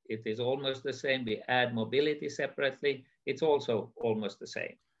 it is almost the same. We add mobility separately, it's also almost the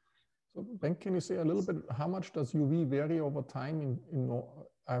same. So Ben, can you say a little bit, how much does UV vary over time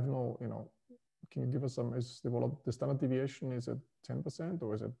I have no, can you give us some, is the standard deviation, is it 10%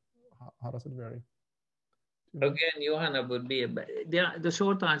 or is it, how does it vary? Again, Johanna would be, the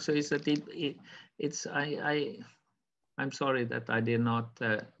short answer is that I'm sorry that I did not,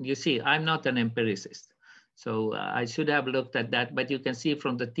 you see, I'm not an empiricist. So I should have looked at that, but you can see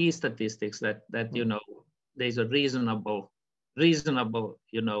from the T statistics that there's a reasonable,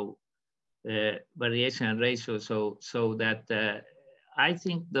 variation and ratio. So that I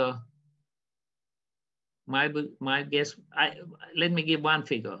think my guess, let me give one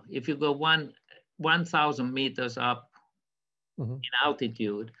figure. If you go 1,000 meters up in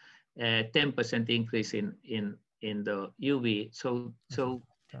altitude, 10% increase in the UV. So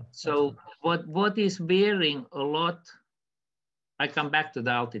what is varying a lot, I come back to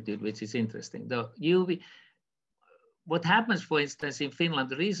the altitude, which is interesting. The UV, what happens, for instance, in Finland,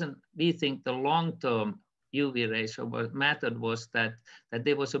 the reason we think the long-term UV ratio mattered was that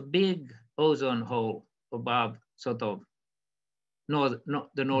there was a big ozone hole above sort of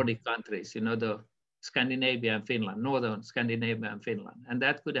the Nordic countries, the Scandinavia and Finland, northern Scandinavia and Finland, and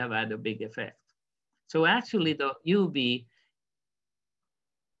that could have had a big effect. So actually the UV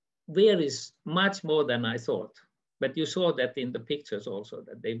varies much more than I thought, but you saw that in the pictures also,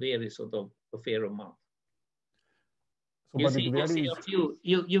 that they vary sort of a fair amount. So, you will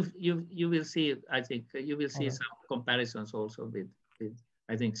see, I think, you will see some comparisons also with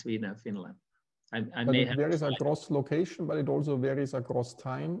I think, Sweden and Finland. It varies across location, but it also varies across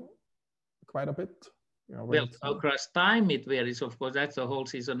time quite a bit. Well, across time it varies, of course. That's the whole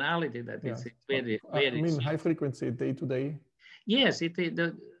seasonality that it's very. I mean, high frequency, day to day. Yes,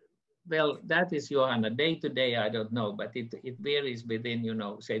 well, that is, Johanna. Day to day, I don't know, but it varies within,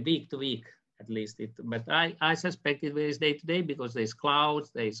 say week to week at least. But I suspect it varies day to day because there's clouds,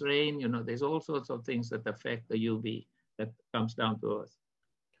 there's rain, there's all sorts of things that affect the UV that comes down to Earth.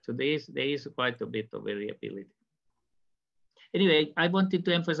 So there is quite a bit of variability. Anyway, I wanted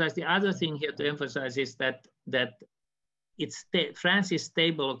to emphasize the other thing here to emphasize is that France is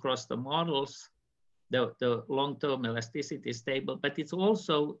stable across the models. The long-term elasticity is stable, but it's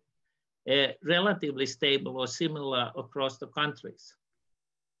also relatively stable or similar across the countries.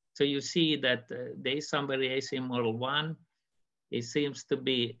 So you see that there is some variation in model 1. It seems to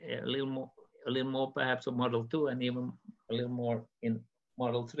be a little more perhaps in model 2 and even a little more in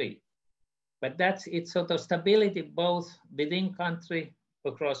model 3. But it's sort of stability both within country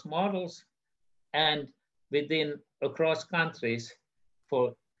across models and across countries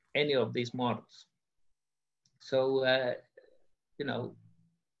for any of these models. So, you know,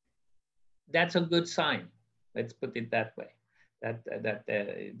 that's a good sign. Let's put it that way. That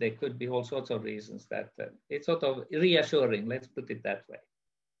there could be all sorts of reasons that it's sort of reassuring. Let's put it that way.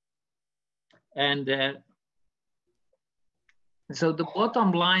 And so the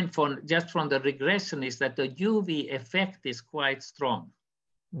bottom line just from the regression is that the UV effect is quite strong.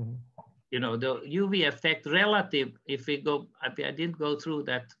 Mm-hmm. You know, the UV effect relative, I didn't go through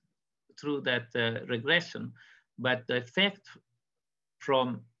that regression, but the effect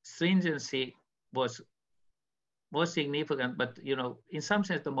from stringency was significant, but you know, in some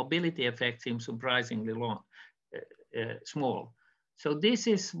sense, the mobility effect seems surprisingly small. So this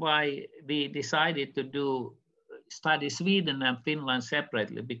is why we decided to study Sweden and Finland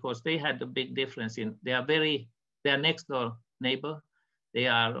separately, because they had a big difference they are next door neighbor. They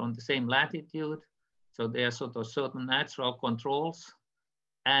are on the same latitude, so there are sort of certain natural controls,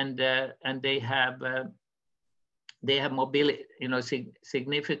 and they have mobility, you know,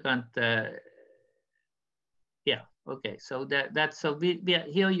 significant. Yeah. Okay. So that's so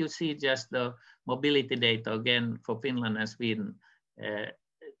here you see just the mobility data again for Finland and Sweden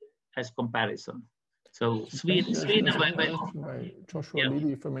as comparison. So Sweden. Joshua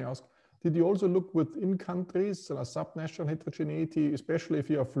Levy, if I may ask. Did you also look within countries, subnational heterogeneity, especially if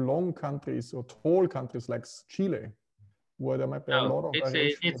you have long countries or tall countries like Chile, where there might be a lot of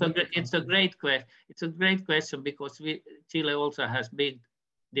variation? It's a great question. It's a great question because Chile also has big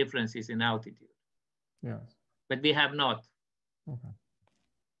differences in altitude. Yes. But we have not. Okay.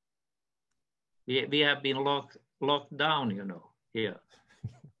 We have been locked down, you know, here.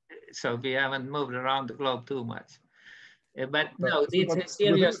 So we haven't moved around the globe too much. But no, it's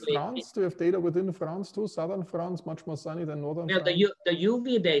seriously. France, do you have data within France too? Southern France, much more sunny than northern France? The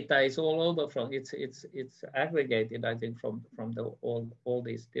UV data is all over from. It's aggregated, I think, from all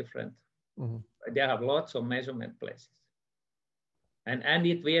these different. Mm-hmm. They have lots of measurement places, and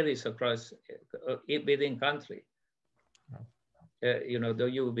it varies across within country. You know, the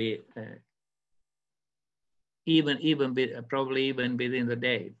UV. Probably even within the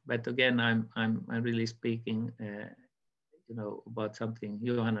day, but again, I'm really speaking, you know, about something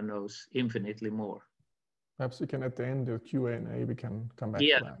Johanna knows infinitely more. Perhaps we can at the end of Q&A we can come back.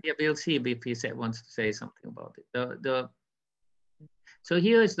 Yeah, to that. Yeah, we'll see if he wants to say something about it. So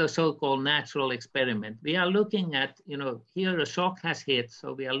here is the so-called natural experiment. We are looking at, you know, here a shock has hit,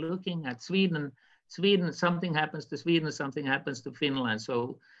 so we are looking at Sweden. Something happens to Sweden, something happens to Finland.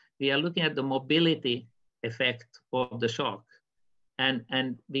 So we are looking at the mobility effect of the shock, and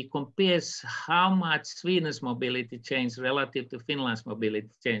we compare how much Sweden's mobility changed relative to Finland's mobility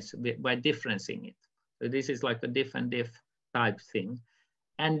change by differencing it. So this is like a diff type thing,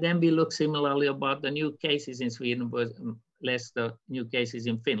 and then we look similarly about the new cases in Sweden was less the new cases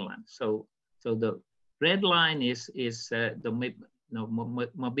in Finland. So the red line is the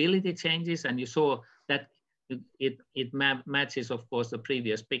mobility changes, and you saw that it matches, of course, the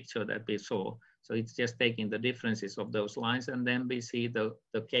previous picture that we saw. So it's just taking the differences of those lines, and then we see the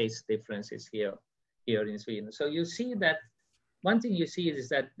case differences here in Sweden. So you see that one thing you see is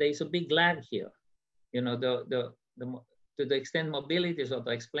that there's a big lag here. You know, to the extent mobility sort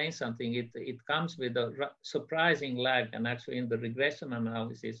of explains something, it comes with a surprising lag, and actually in the regression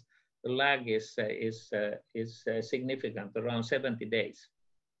analysis, the lag is significant, around 70 days.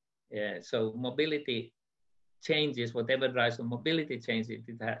 So mobility changes, whatever drives the mobility changes,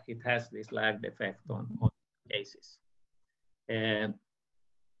 it has this lagged effect on cases,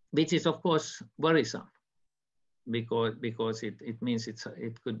 which is of course worrisome because it means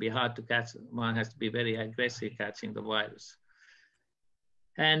it could be hard to catch. One has to be very aggressive catching the virus.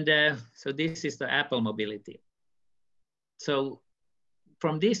 And so this is the Apple mobility. So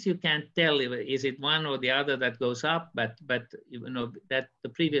from this you can't tell is it one or the other that goes up, but you know that the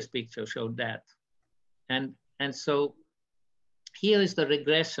previous picture showed that. And so here is the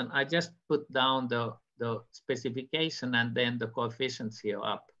regression. I just put down the specification and then the coefficients here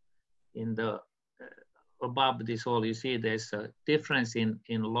up. In the above this all, you see there's a difference in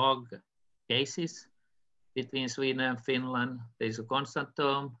log cases between Sweden and Finland. There's a constant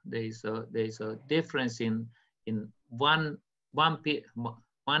term. There's a difference in one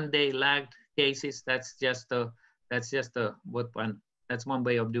day lagged cases. That's just what one That's one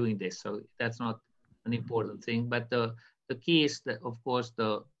way of doing this. So that's not an important thing. But the key is, that, of course,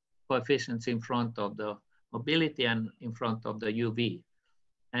 the coefficients in front of the mobility and in front of the UV.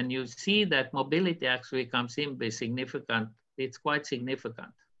 And you see that mobility actually comes in by significant. It's quite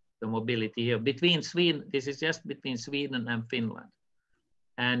significant, the mobility here between Sweden. This is just between Sweden and Finland,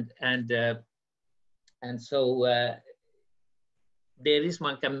 and so there is,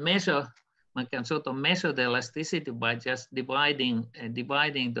 one can sort of measure the elasticity by just dividing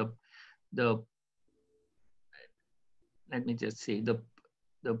the let me just see the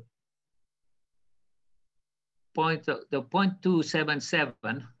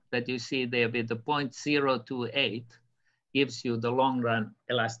 0.277 that you see there with the 0.028 gives you the long run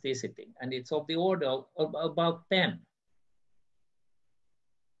elasticity, and it's of the order of about 10.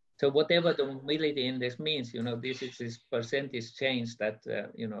 So whatever the mobility index means, you know, this is this percentage change that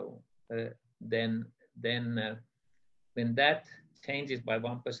then when that changes by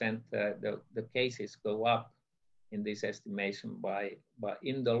 1%, the cases go up in this estimation by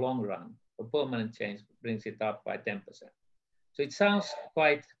in the long run. A permanent change brings it up by 10%. So it sounds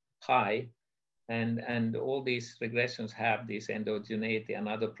quite high, and all these regressions have this endogeneity and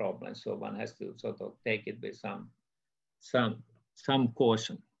other problems. So one has to sort of take it with some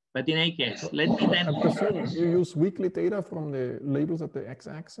caution. But in any case, let me then. I presume you use weekly data from the labels at the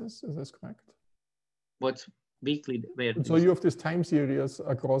x-axis. Is this correct? What's weekly? So you have this time series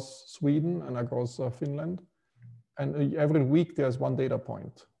across Sweden and across Finland, and every week there's one data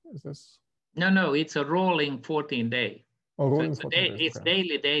point. Is this? No, it's a rolling 14-day. Oh, rolling so 14 days. It's okay.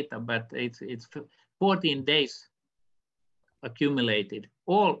 daily data, but it's 14 days accumulated.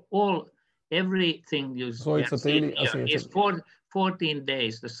 Everything you so it's a daily is 14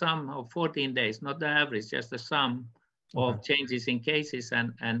 days, the sum of 14 days, not the average, just the sum of changes in cases,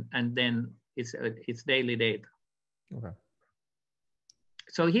 and then it's daily data. Okay.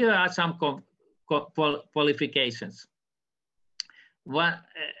 So here are some qualifications. One,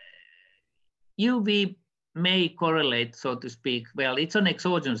 UV may correlate, so to speak. Well, it's an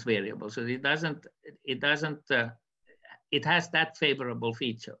exogenous variable, so it has that favorable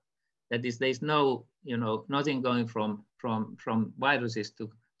feature. That is, there's no, nothing going from viruses to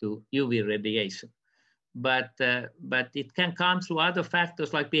UV radiation. But it can come through other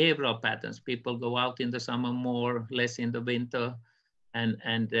factors like behavioral patterns. People go out in the summer more, less in the winter, and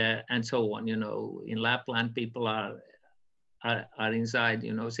so on. In Lapland, people are inside,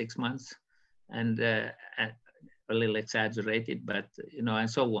 6 months, and a little exaggerated, but and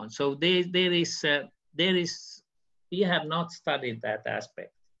so on. So there is we have not studied that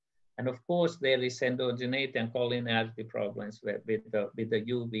aspect. And of course, there is endogeneity and collinearity problems with the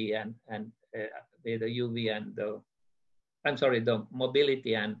UV and with the UV and the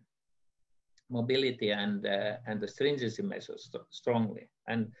mobility and the stringency measures strongly.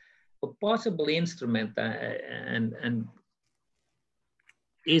 And a possible instrument and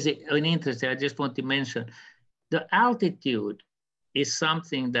is it an interest? I just want to mention the altitude is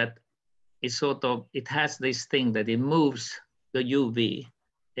something that is sort of, it has this thing that it moves the UV.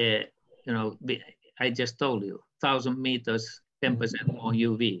 I just told you, 1,000 meters, 10% more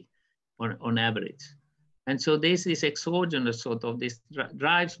UV on average. And so this is exogenous sort of, this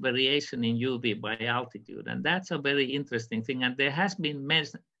drives variation in UV by altitude. And that's a very interesting thing. And there has been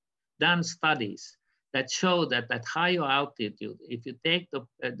done studies that show that at higher altitude, if you take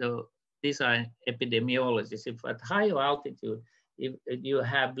these are epidemiologists, if at higher altitude, if you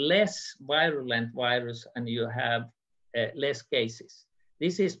have less virulent virus and you have less cases.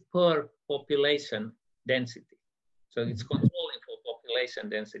 This is per population density. So it's controlling for population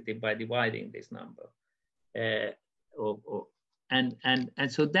density by dividing this number. And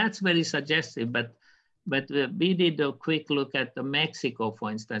so that's very suggestive, but we did a quick look at the Mexico,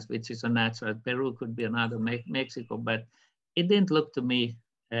 for instance, which is a natural. Peru could be another Mexico, but it didn't look to me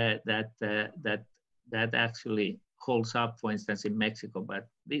that actually holds up, for instance, in Mexico. But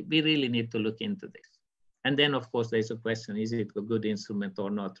we really need to look into this. And then, of course, there's a question: is it a good instrument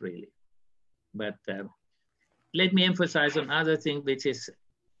or not really? But let me emphasize another thing, which is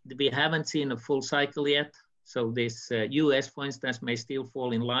we haven't seen a full cycle yet. So this US, for instance, may still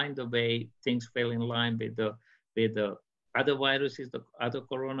fall in line the way things fell in line with the other viruses, the other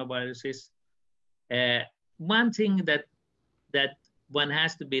coronaviruses. One thing that one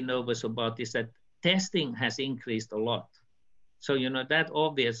has to be nervous about is that testing has increased a lot. So that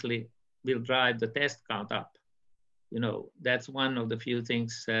obviously will drive the test count up. That's one of the few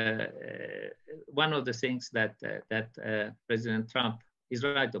things. One of the things that President Trump is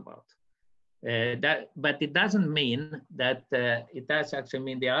right about. But it doesn't mean that it does actually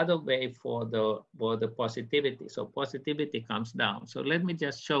mean the other way for the positivity. So positivity comes down. So let me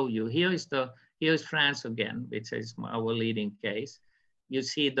just show you. Here's France again, which is our leading case. You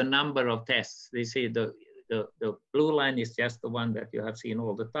see the number of tests. You see the blue line is just the one that you have seen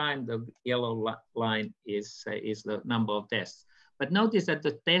all the time. The yellow line is the number of tests. But notice that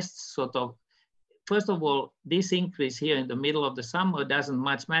the tests sort of, first of all, this increase here in the middle of the summer doesn't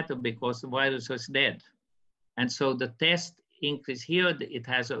much matter because the virus is dead. And so the test increase here, it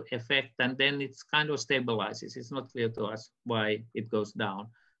has an effect, and then it's kind of stabilizes. It's not clear to us why it goes down,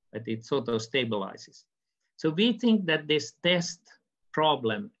 but it sort of stabilizes. So we think that this test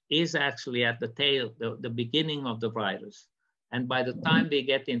problem is actually at the tail, the beginning of the virus. And by the time we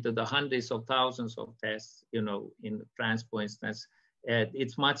get into the hundreds of thousands of tests, you know, in France, for instance,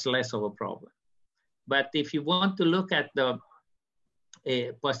 it's much less of a problem. But if you want to look at the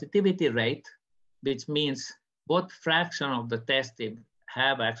positivity rate, which means what fraction of the testing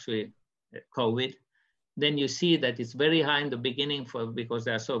have actually COVID, then you see that it's very high in the beginning because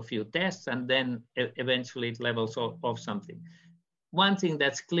there are so few tests, and then eventually it levels off something. One thing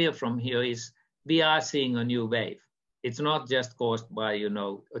that's clear from here is we are seeing a new wave. It's not just caused by, you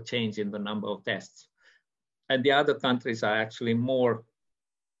know, a change in the number of tests. And the other countries are actually more,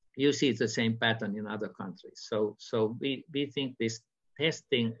 you see the same pattern in other countries. So we think this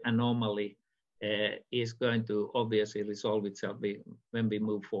testing anomaly is going to obviously resolve itself when we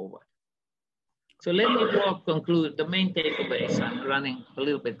move forward. So let me conclude the main takeaways. I'm running a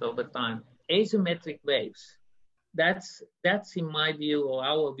little bit over time. Asymmetric waves. That's in my view, or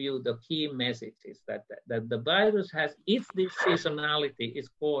our view, the key message is that the virus has, if this seasonality is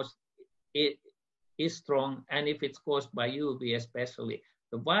caused, it is strong, and if it's caused by UV especially,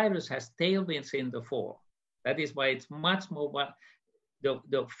 the virus has tailwinds in the fall. That is why it's much more,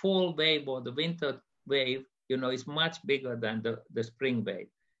 the fall wave or the winter wave, you know, is much bigger than the spring wave.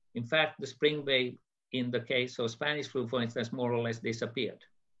 In fact, the spring wave, in the case of Spanish flu, for instance, more or less disappeared.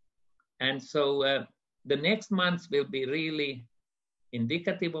 And so the next months will be really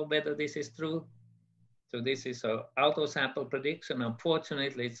indicative of whether this is true. So this is an auto-sample prediction.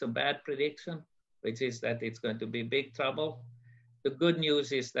 Unfortunately, it's a bad prediction, which is that it's going to be big trouble. The good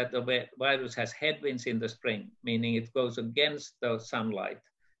news is that the virus has headwinds in the spring, meaning it goes against the sunlight.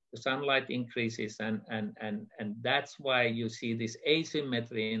 The sunlight increases, and that's why you see this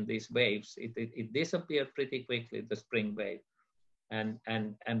asymmetry in these waves. It disappeared pretty quickly, the spring wave, and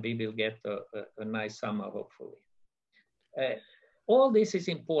we will get a nice summer, hopefully. All this is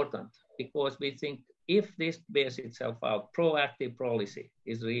important because we think if this bears itself out, proactive policy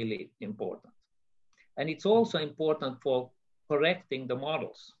is really important. And it's also important for correcting the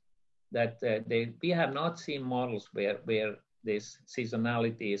models that we have not seen models where this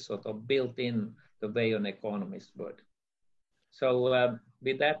seasonality is sort of built in the way an economist would. So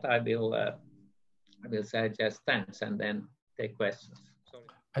with that, I will say just thanks and then take questions. Sorry.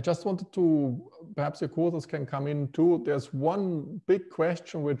 I just wanted to, perhaps your co-authors can come in too. There's one big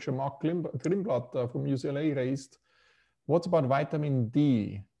question which Mark Grimblatt from UCLA raised. What about vitamin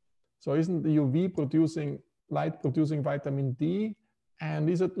D? So isn't the UV light producing vitamin D? And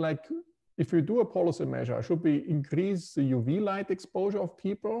is it like, if we do a policy measure, should we increase the UV light exposure of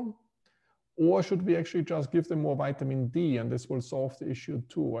people? Or should we actually just give them more vitamin D and this will solve the issue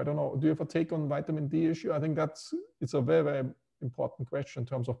too? I don't know. Do you have a take on vitamin D issue? I think it's a very, very important question in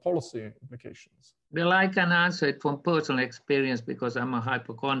terms of policy implications. Well, I can answer it from personal experience because I'm a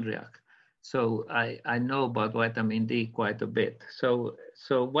hypochondriac. So I know about vitamin D quite a bit. So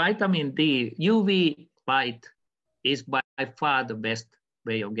vitamin D, UV light is by far the best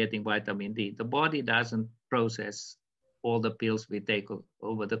way of getting vitamin D. The body doesn't process all the pills we take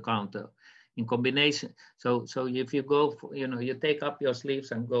over the counter in combination. So if you go for, you take up your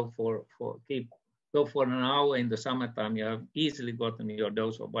sleeves and go for an hour in the summertime, you have easily gotten your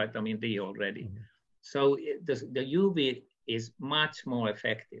dose of vitamin D already. Mm-hmm. So the UV is much more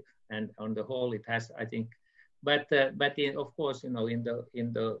effective, and on the whole, it has, I think. But of course, in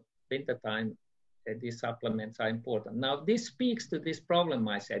the wintertime, these supplements are important. Now, this speaks to this problem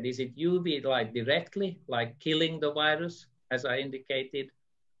I said. Is it UV light directly, like killing the virus, as I indicated?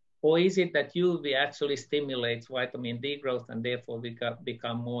 Or is it that UV actually stimulates vitamin D growth and therefore we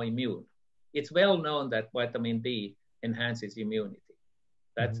become more immune? It's well known that vitamin D enhances immunity.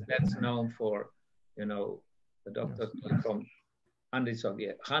 That's known for, the doctors from hundreds of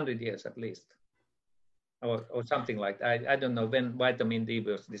years, 100 years at least, or something like that. I don't know when vitamin D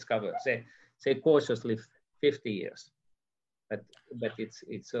was discovered. Say cautiously 50 years, but it's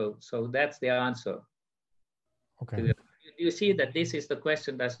so that's the answer. Okay. you see that this is the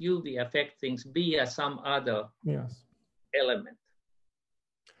question: does UV affect things via some other element?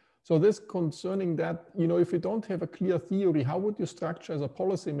 So this concerning that, you know, if you don't have a clear theory, how would you structure as a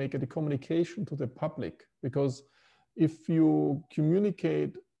policymaker the communication to the public? Because if you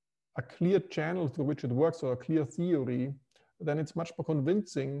communicate a clear channel through which it works or a clear theory, then it's much more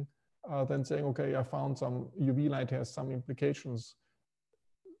convincing than saying, okay, I found some UV light has some implications.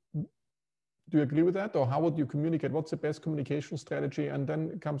 Do you agree with that? Or how would you communicate? What's the best communication strategy? And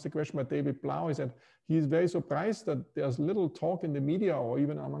then comes the question by David Blau. He said he's very surprised that there's little talk in the media or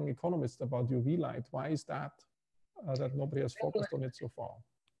even among economists about UV light. Why is that? That nobody has focused on it so far?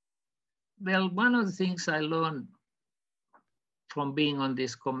 Well, one of the things I learned from being on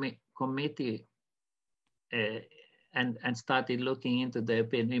this committee and started looking into the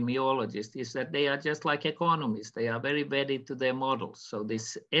epidemiologists is that they are just like economists. They are very wedded to their models. So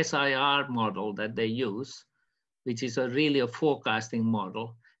this SIR model that they use, which is really a forecasting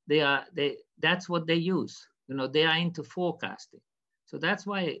model, that's what they use. You know, they are into forecasting. So that's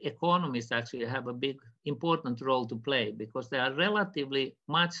why economists actually have a big, important role to play, because there are relatively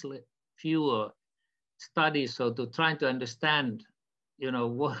much fewer studies, so to try to understand, you know,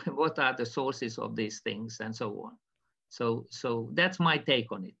 what are the sources of these things and so on. So that's my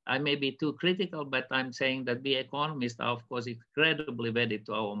take on it. I may be too critical, but I'm saying that we economists are, of course, incredibly wedded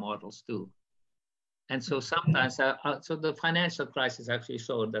to our models too. And so sometimes, so the financial crisis actually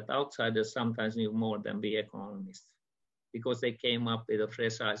showed that outsiders sometimes knew more than we economists, because they came up with a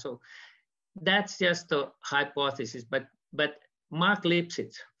fresh eye. So that's just a hypothesis, but Mark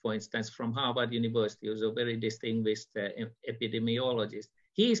Lipsitz, for instance, from Harvard University, who's a very distinguished epidemiologist,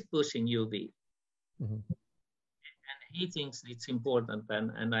 he is pushing UV. Mm-hmm. And he thinks it's important,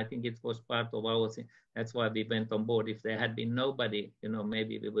 and I think it was part of our thing. That's why we went on board. If there had been nobody, you know,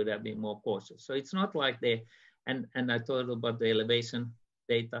 maybe we would have been more cautious. So it's not like they, and I told about the elevation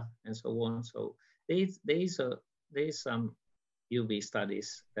data and so on. So there's some UV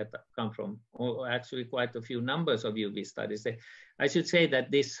studies that come from, or actually quite a few numbers of UV studies. I should say that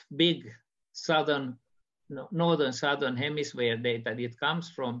this big northern southern hemisphere data, it comes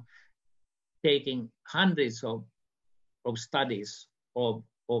from taking hundreds of studies of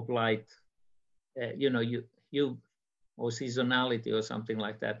light, you know, you or seasonality or something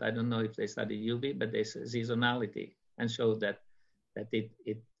like that. I don't know if they study UV, but there's seasonality, and show that it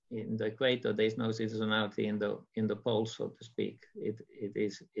in the equator there's no seasonality in the poles, so to speak. It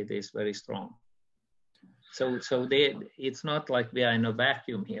is very strong. So it's not like we are in a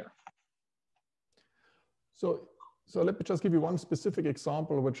vacuum here. So let me just give you one specific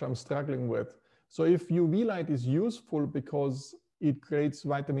example which I'm struggling with. So if UV light is useful because it creates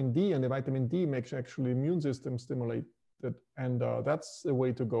vitamin D, and the vitamin D makes actually immune system stimulated, and that's the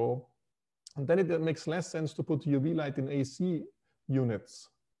way to go. And then it makes less sense to put UV light in AC units,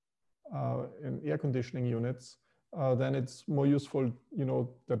 in air conditioning units. Then it's more useful, you know,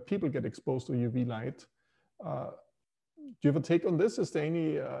 that people get exposed to UV light. Do you have a take on this? Is there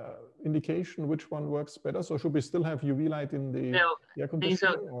any indication which one works better? So should we still have UV light in the air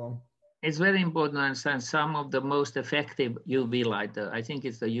conditioning? It's very important to understand some of the most effective UV light. I think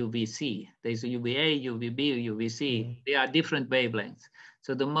it's the UVC. There's a UVA, UVB, UVC. Mm-hmm. They are different wavelengths.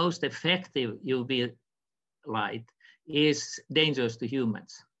 So the most effective UV light is dangerous to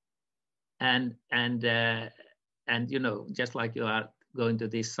humans. And you know, just like you are going to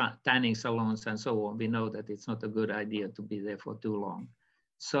these tanning salons and so on, we know that it's not a good idea to be there for too long.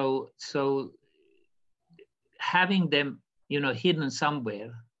 So having them, you know, hidden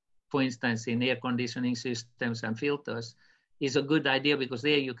somewhere, for instance, in air conditioning systems and filters, is a good idea, because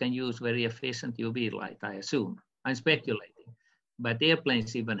there you can use very efficient UV light, I assume. I'm speculating. But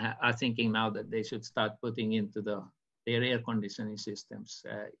airplanes even are thinking now that they should start putting into their air conditioning systems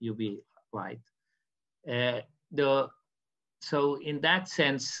UV light. So in that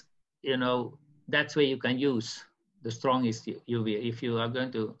sense, you know, that's where you can use the strongest UV if you are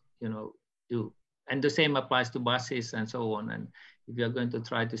going to, you know, do. And the same applies to buses and so on. And if you're going to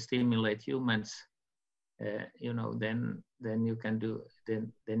try to stimulate humans, you know, then you can do,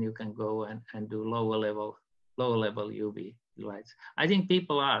 then you can go and do lower level UV lights. I think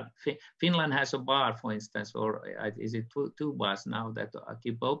people are. Finland has a bar, for instance, or is it two bars now that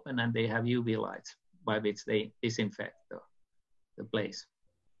keep open, and they have UV lights by which they disinfect the place.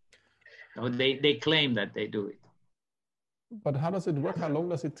 So they claim that they do it. But how does it work? How long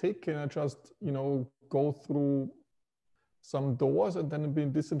does it take? Can I just, you know, go through some doors and then be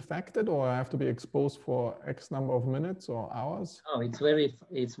disinfected, or I have to be exposed for X number of minutes or hours? Oh, it's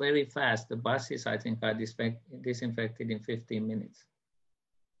very fast. The buses, I think, are disinfected in 15 minutes.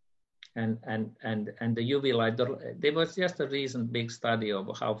 and the UV light. There was just a recent big study of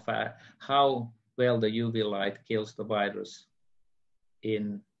how well the UV light kills the virus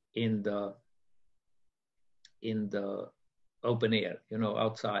in the open air,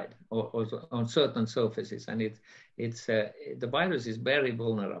 outside or on certain surfaces, and the virus is very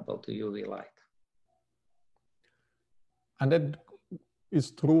vulnerable to UV light. And that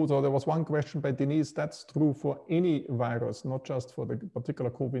is true. So there was one question by Denise. That's true for any virus, not just for the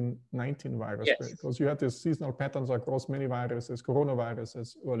particular COVID-19 virus, yes. Because you had these seasonal patterns across many viruses,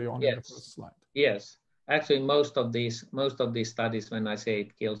 coronaviruses early on in the first slide. Yes. Actually, most of these studies, when I say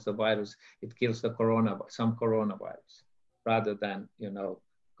it kills the virus, it kills some coronavirus rather than,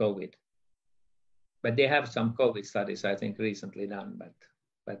 COVID. But they have some COVID studies, I think, recently done,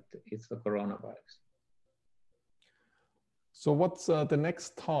 but it's the coronavirus. So what's the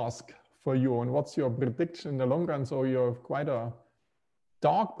next task for you, and what's your prediction in the long run? So you have quite a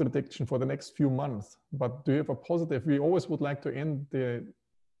dark prediction for the next few months, but do you have a positive? We always would like to end the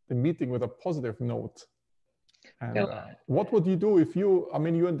meeting with a positive note. And what would you do if you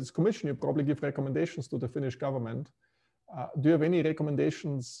in this commission, you probably give recommendations to the Finnish government. Do you have any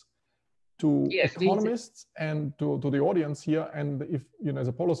recommendations to economists and to the audience here, and if, as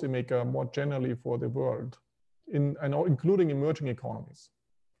a policymaker, more generally for the world, including emerging economies?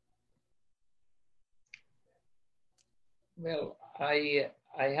 Well, I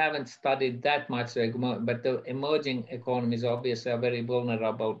haven't studied that much, but the emerging economies obviously are very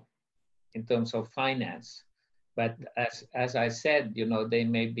vulnerable in terms of finance. But as I said, they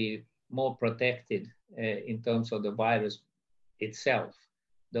may be more protected in terms of the virus itself,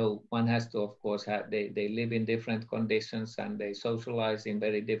 though one has to, of course, they live in different conditions and they socialize in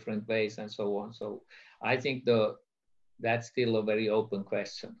very different ways and so on. So I think that's still a very open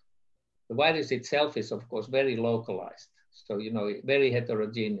question. The virus itself is, of course, very localized. So, very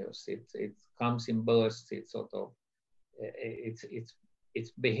heterogeneous. It comes in bursts. It's sort of, its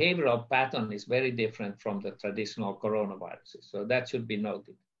behavioral pattern is very different from the traditional coronaviruses. So that should be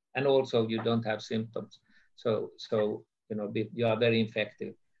noted. And also you don't have symptoms. So you are very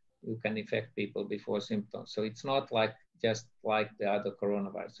infective. You can infect people before symptoms. So it's not just like the other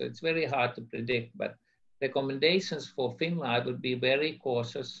coronavirus. So it's very hard to predict, but recommendations for Finland, I would be very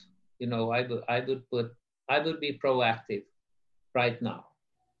cautious. I would be proactive right now.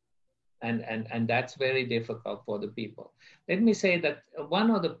 And that's very difficult for the people. Let me say that one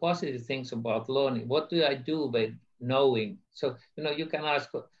of the positive things about learning, what do I do with knowing? So, you can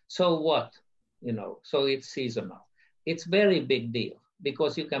ask, so what? So it's seasonal. It's very big deal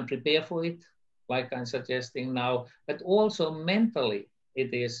because you can prepare for it, like I'm suggesting now, but also mentally,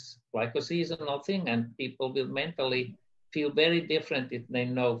 it is like a seasonal thing, and people will mentally feel very different if they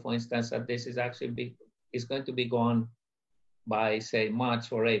know, for instance, that this is actually is going to be gone by, say,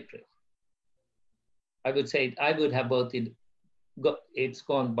 March or April. I would say I would have voted it's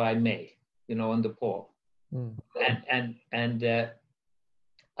gone by May, on the poll. Mm. And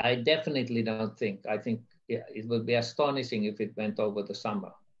I definitely don't think, I think it would be astonishing if it went over the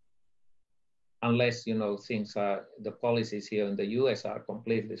summer. Unless, the policies here in the US are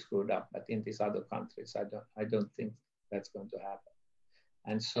completely screwed up, but in these other countries, I don't think that's going to happen.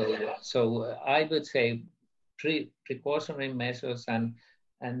 And so I would say precautionary measures and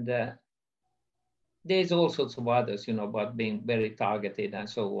there's all sorts of others, about being very targeted and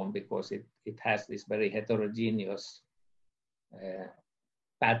so on, because it has this very heterogeneous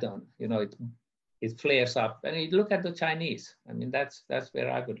pattern. It flares up. And you look at the Chinese. I mean, that's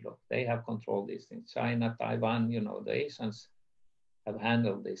where I would look. They have controlled these things. China, Taiwan, the Asians have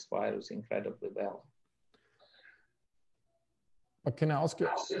handled this virus incredibly well. But can I ask you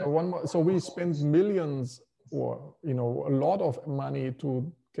one more? So we spend millions or, a lot of money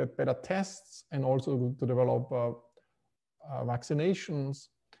to get better tests and also to develop vaccinations.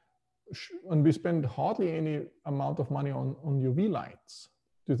 And we spend hardly any amount of money on UV lights.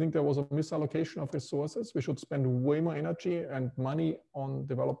 Do you think there was a misallocation of resources? We should spend way more energy and money on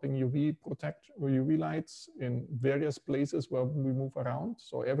developing UV protection or UV lights in various places where we move around.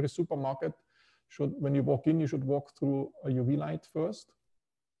 So every supermarket should, when you walk in, you should walk through a UV light first.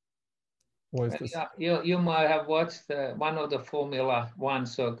 Or is this... Yeah, you might have watched one of the Formula One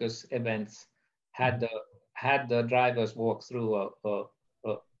circus events. Had the drivers walk through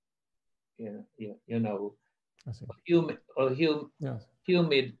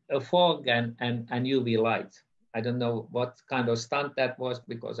humid fog and UV lights. I don't know what kind of stunt that was,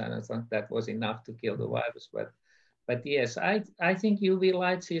 because I don't think that was enough to kill the virus. But yes, I think UV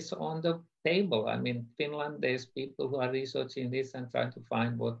lights is on the table. I mean, Finland, there's people who are researching this and trying to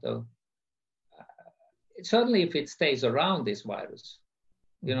find what the certainly if it stays around, this virus,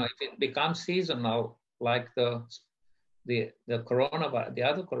 You know, if it becomes seasonal, like the coronavirus, the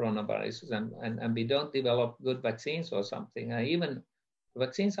other coronaviruses, and we don't develop good vaccines or something, even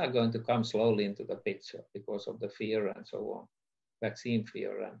vaccines are going to come slowly into the picture because of the fear and so on, vaccine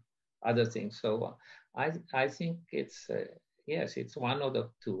fear and other things. So I think it's yes, it's one of the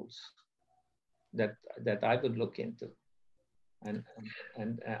tools that I would look into, and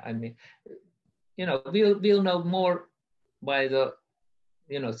I mean, you know, we'll know more by the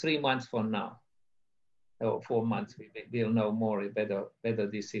 3 months from now. Or 4 months, we'll know more whether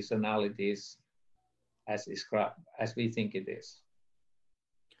this seasonality is as described as we think it is.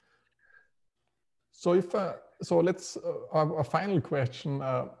 So if so, let's a final question.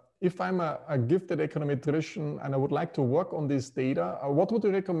 If I'm a gifted econometrician and I would like to work on this data, what would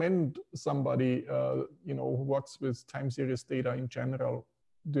you recommend somebody who works with time series data in general?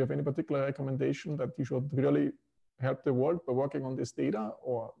 Do you have any particular recommendation that you should really help the world by working on this data,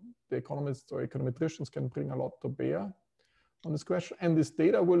 or the economists or econometricians can bring a lot to bear on this question? And this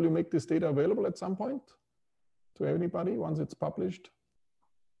data, will you make this data available at some point to anybody once it's published?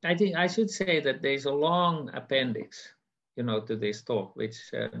 I think I should say that there's a long appendix, to this talk, which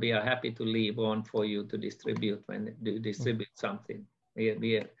we are happy to leave on for you to distribute when you distribute something.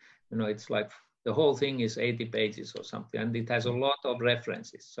 It's like the whole thing is 80 pages or something, and it has a lot of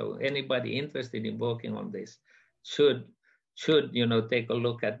references. So anybody interested in working on this should take a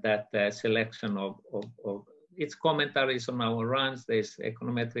look at that selection of its commentaries on our runs. There's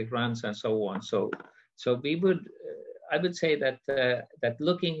econometric runs and so on. So we would, I would say that that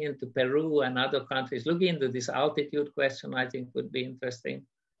looking into Peru and other countries, looking into this altitude question, I think would be interesting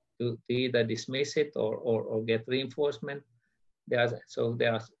to either dismiss it or get reinforcement. There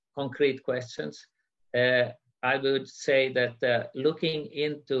are concrete questions. I would say that looking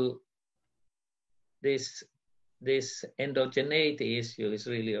into this endogeneity issue is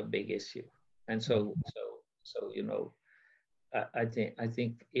really a big issue, and so I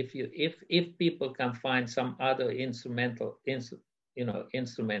think if people can find some other instrumental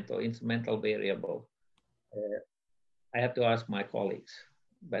variable, I have to ask my colleagues,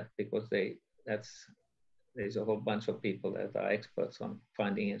 but because there's a whole bunch of people that are experts on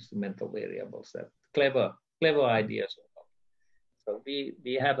finding instrumental variables, that clever ideas. So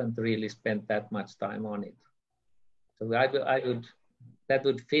we haven't really spent that much time on it. So that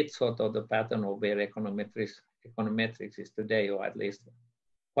would fit sort of the pattern of where econometrics is today, or at least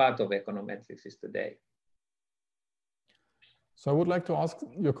part of econometrics is today. So I would like to ask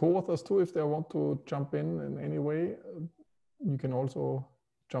your co-authors too, if they want to jump in any way. You can also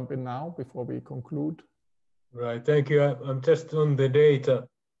jump in now before we conclude. Right, thank you. I'm just on the data.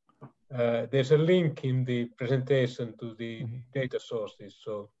 There's a link in the presentation to the data sources.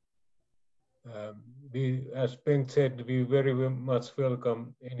 So we, as Bengt said, we very much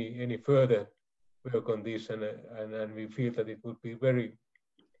welcome any further work on this, and we feel that it would be very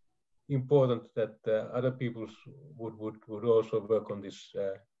important that other people would also work on this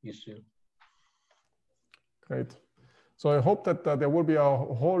issue. Great. So I hope that there will be a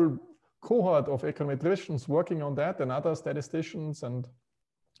whole cohort of econometricians working on that, and other statisticians and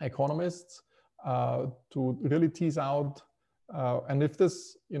economists to really tease out. And if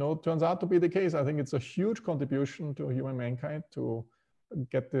this, turns out to be the case, I think it's a huge contribution to human mankind to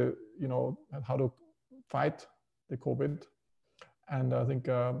get how to fight the COVID. And I think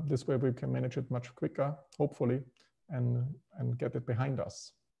this way we can manage it much quicker, hopefully, and get it behind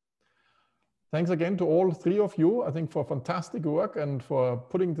us. Thanks again to all three of you, I think, for fantastic work and for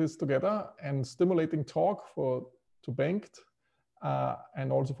putting this together, and stimulating talk to Bengt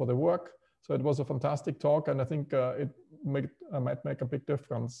and also for the work. So it was a fantastic talk, and I think it might make a big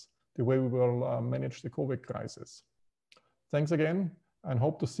difference the way we will manage the COVID crisis. Thanks again, and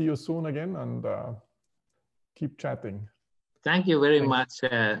hope to see you soon again, and keep chatting. Thank you very much,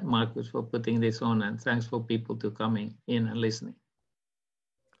 Markus, for putting this on, and thanks for people to coming in and listening.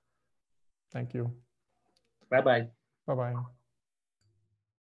 Thank you. Bye-bye. Bye-bye.